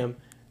want to pay him.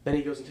 Then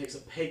he goes and takes a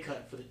pay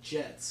cut for the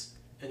Jets,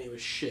 and he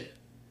was shit.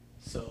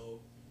 So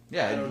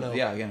yeah, I don't know.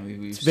 Yeah, again,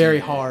 it's very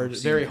hard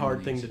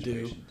thing to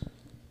do.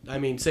 I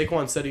mean,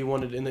 Saquon said he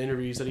wanted in the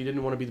interview. He said he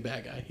didn't want to be the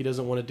bad guy. He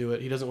doesn't want to do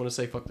it. He doesn't want to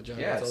say fuck the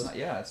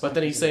Giants. But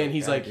then he's saying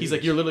he's like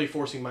you're literally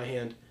forcing my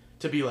hand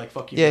to be like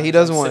fuck you. Yeah, he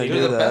doesn't want to do that.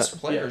 They're the best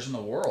players in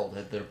the world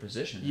at their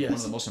position. Yes. One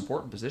of the most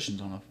important positions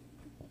on a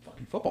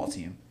fucking football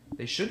team.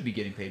 They should be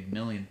getting paid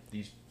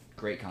these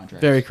great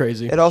contracts. Very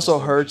crazy. It also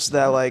hurts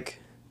that like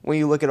when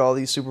you look at all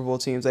these Super Bowl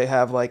teams, they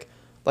have like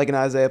an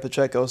Isaiah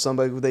Pacheco,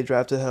 somebody who they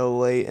drafted hell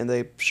late and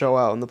they show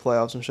out in the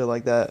playoffs and shit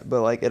like that.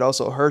 But like it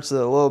also hurts it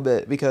a little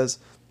bit because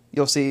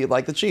you'll see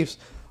like the Chiefs.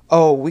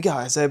 Oh, we got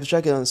Isaiah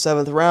Pacheco in the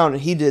 7th round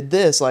and he did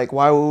this. Like,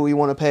 why would we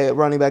want to pay a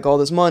running back all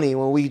this money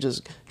when we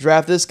just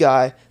draft this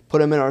guy,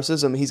 put him in our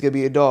system, and he's gonna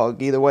be a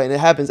dog either way? And it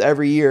happens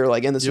every year.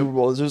 Like in the Super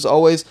Bowl, there's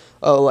always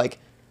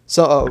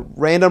a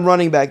random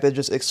running back that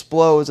just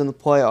explodes in the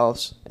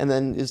playoffs, and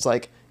then it's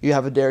like you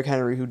have a Derrick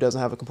Henry who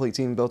doesn't have a complete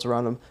team built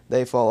around him.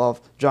 They fall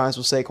off. Giants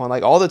with Saquon.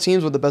 Like all the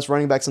teams with the best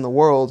running backs in the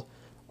world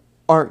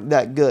aren't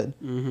that good.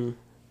 Mm-hmm.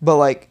 But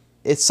like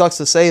it sucks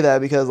to say that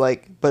because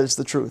but it's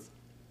the truth.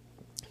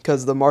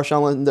 Because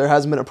Marshawn Lynch, there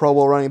hasn't been a Pro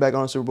Bowl running back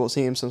on a Super Bowl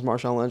team since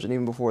Marshawn Lynch, and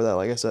even before that,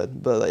 like I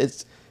said. But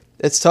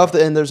it's tough,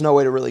 and there's no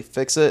way to really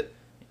fix it.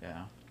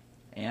 Yeah,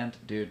 and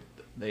dude,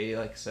 they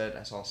said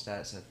I saw a stat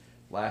that said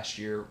last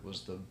year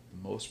was the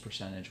most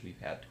percentage we've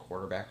had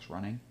quarterbacks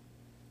running,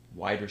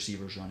 wide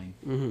receivers running,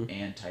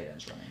 and tight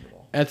ends running the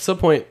ball. At some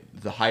point,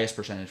 the highest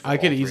percentage. I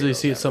could easily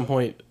see at some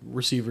point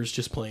receivers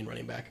just playing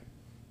running back,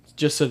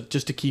 just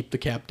to keep the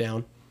cap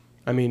down.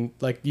 I mean,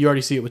 like you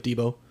already see it with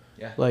Debo.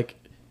 Yeah. Like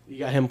you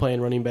got him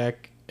playing running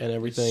back and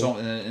everything.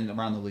 And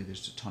around the league,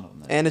 there's a ton of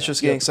them. And it's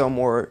just getting so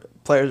more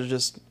players are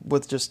just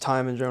with just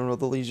time in general.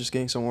 The league's just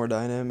getting so more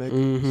dynamic.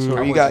 Mm-hmm.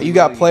 So you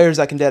got players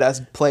that can dead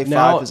ass play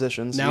 5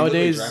 positions.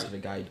 Nowadays,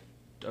 drafted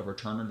a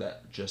returner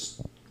that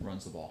just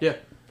runs the ball. Yeah.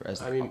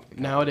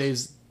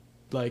 Nowadays,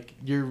 like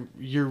you're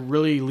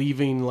really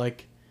leaving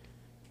like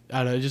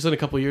I don't know, just in a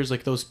couple of years,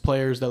 like those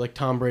players that like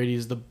Tom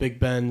Brady's, the Big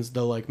Bens,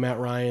 the like Matt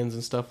Ryans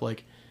and stuff,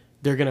 like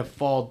they're gonna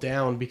fall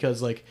down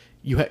because like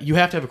you have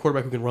to have a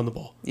quarterback who can run the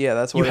ball. Yeah,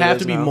 that's what you have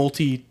to be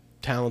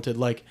multi-talented.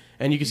 Like,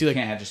 and you can see like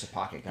you can't have just a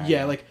pocket guy.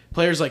 Yeah, like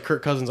players like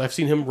Kirk Cousins. I've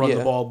seen him run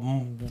the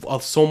ball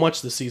so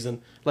much this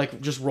season, like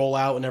just roll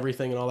out and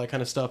everything and all that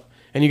kind of stuff.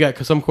 And you got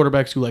some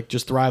quarterbacks who like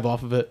just thrive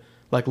off of it,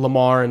 like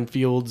Lamar and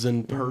Fields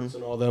and Hurts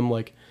and all them.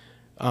 Like,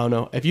 I don't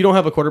know. If you don't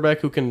have a quarterback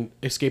who can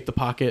escape the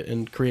pocket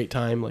and create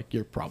time, like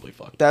you're probably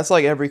fucked. That's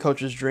like every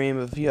coach's dream.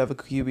 If you have a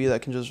QB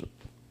that can just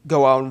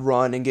go out and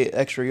run and get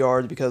extra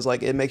yards, because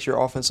like it makes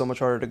your offense so much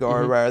harder to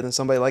guard rather than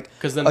somebody like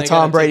a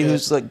Tom Brady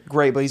who's like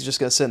great, but he's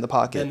just gonna sit in the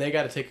pocket. Then they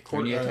got to take a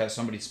quarterback. You have to have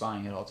somebody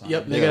spying at all times.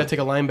 Yep, they got to take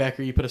a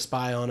linebacker. You put a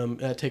spy on him, and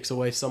that takes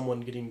away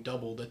someone getting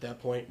doubled at that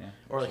point,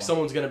 or like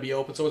someone's gonna be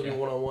open, someone's gonna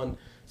be 1-on-1.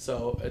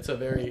 So it's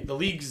the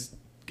league's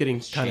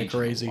getting kind of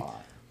crazy.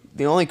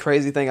 The only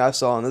crazy thing I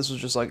saw, and this was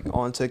just like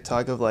on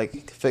TikTok, of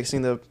like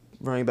fixing the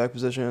running back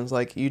position, is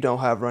like you don't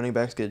have running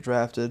backs get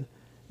drafted,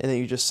 and then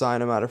you just sign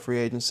them out of free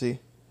agency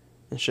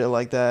and shit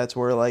like that. It's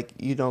where like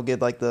you don't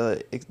get like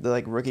the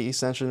like rookie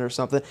extension or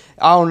something.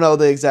 I don't know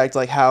the exact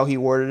like how he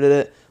worded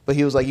it, but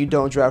he was like you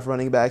don't draft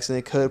running backs, and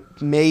it could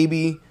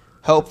maybe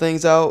help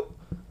things out.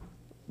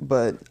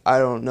 But I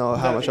don't know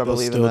how much I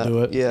believe in that.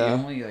 Do it. Yeah. The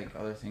only like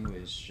other thing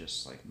was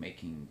just like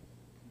making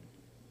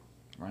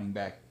running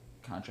back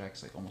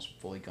contracts like almost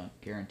fully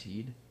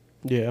guaranteed.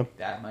 Yeah.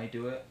 That might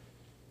do it,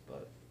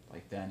 but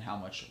like then how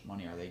much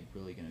money are they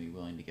really going to be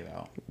willing to give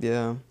out?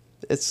 Yeah,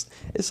 it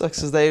sucks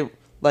because they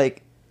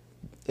like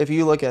if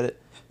you look at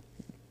it,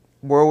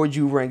 where would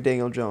you rank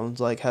Daniel Jones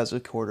like as a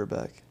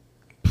quarterback?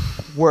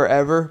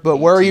 Wherever, but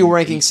where are you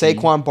ranking 18.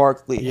 Saquon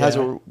Barkley as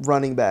a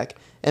running back?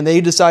 And they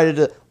decided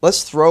to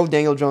let's throw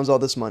Daniel Jones all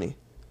this money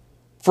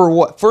for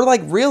what? For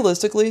like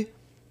realistically.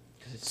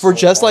 For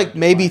just like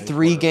maybe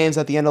 3 games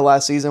at the end of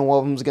last season, one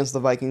of them was against the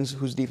Vikings,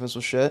 whose defense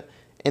was shit,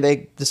 and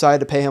they decided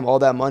to pay him all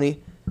that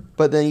money.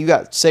 But then you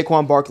got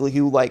Saquon Barkley,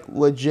 who like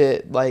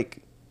legit like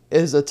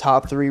is a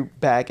top 3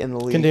 back in the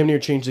league. Can damn near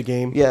change the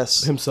game.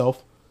 Yes,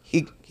 himself.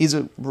 He's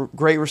a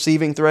great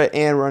receiving threat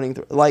and running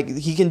threat. Like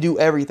he can do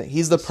everything.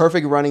 He's the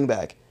perfect running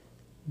back,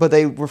 but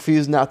they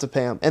refuse not to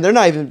pay him, and they're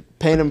not even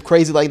paying him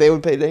crazy like they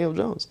would pay Daniel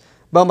Jones.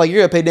 But I'm like, you're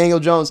gonna pay Daniel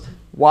Jones.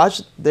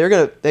 Watch,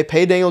 they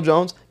pay Daniel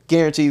Jones.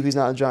 Guarantee you he's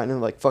not a Giant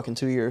in like fucking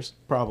 2 years.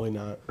 Probably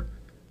not.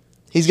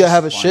 He's going to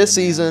have a shit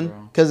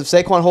season because if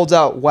Saquon holds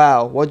out,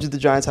 wow, what did the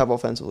Giants have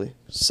offensively?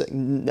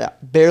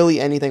 Barely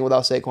anything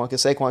without Saquon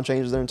because Saquon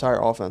changes their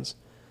entire offense.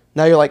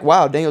 Now you're like,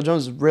 wow, Daniel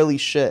Jones is really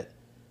shit.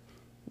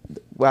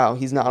 Wow,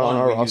 he's not on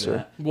our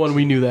roster.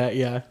 We knew that,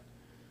 yeah.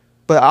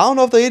 But I don't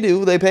know if they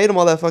do. They paid him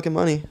all that fucking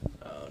money.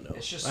 Oh, no.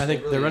 I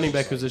think the running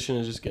back position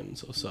is just getting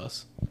so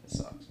sus. It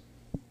sucks.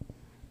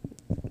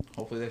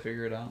 Hopefully they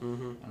figure it out.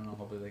 Mm-hmm. I don't know.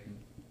 Hopefully they can.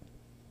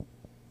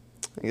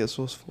 I guess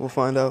we'll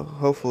find out.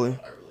 Hopefully.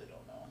 I really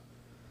don't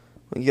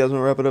know. You guys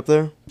want to wrap it up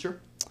there? Sure.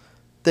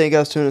 Thank you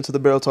guys for tuning into the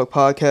Barrel Talk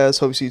podcast.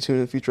 Hope you see you tune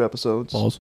in future episodes. Balls.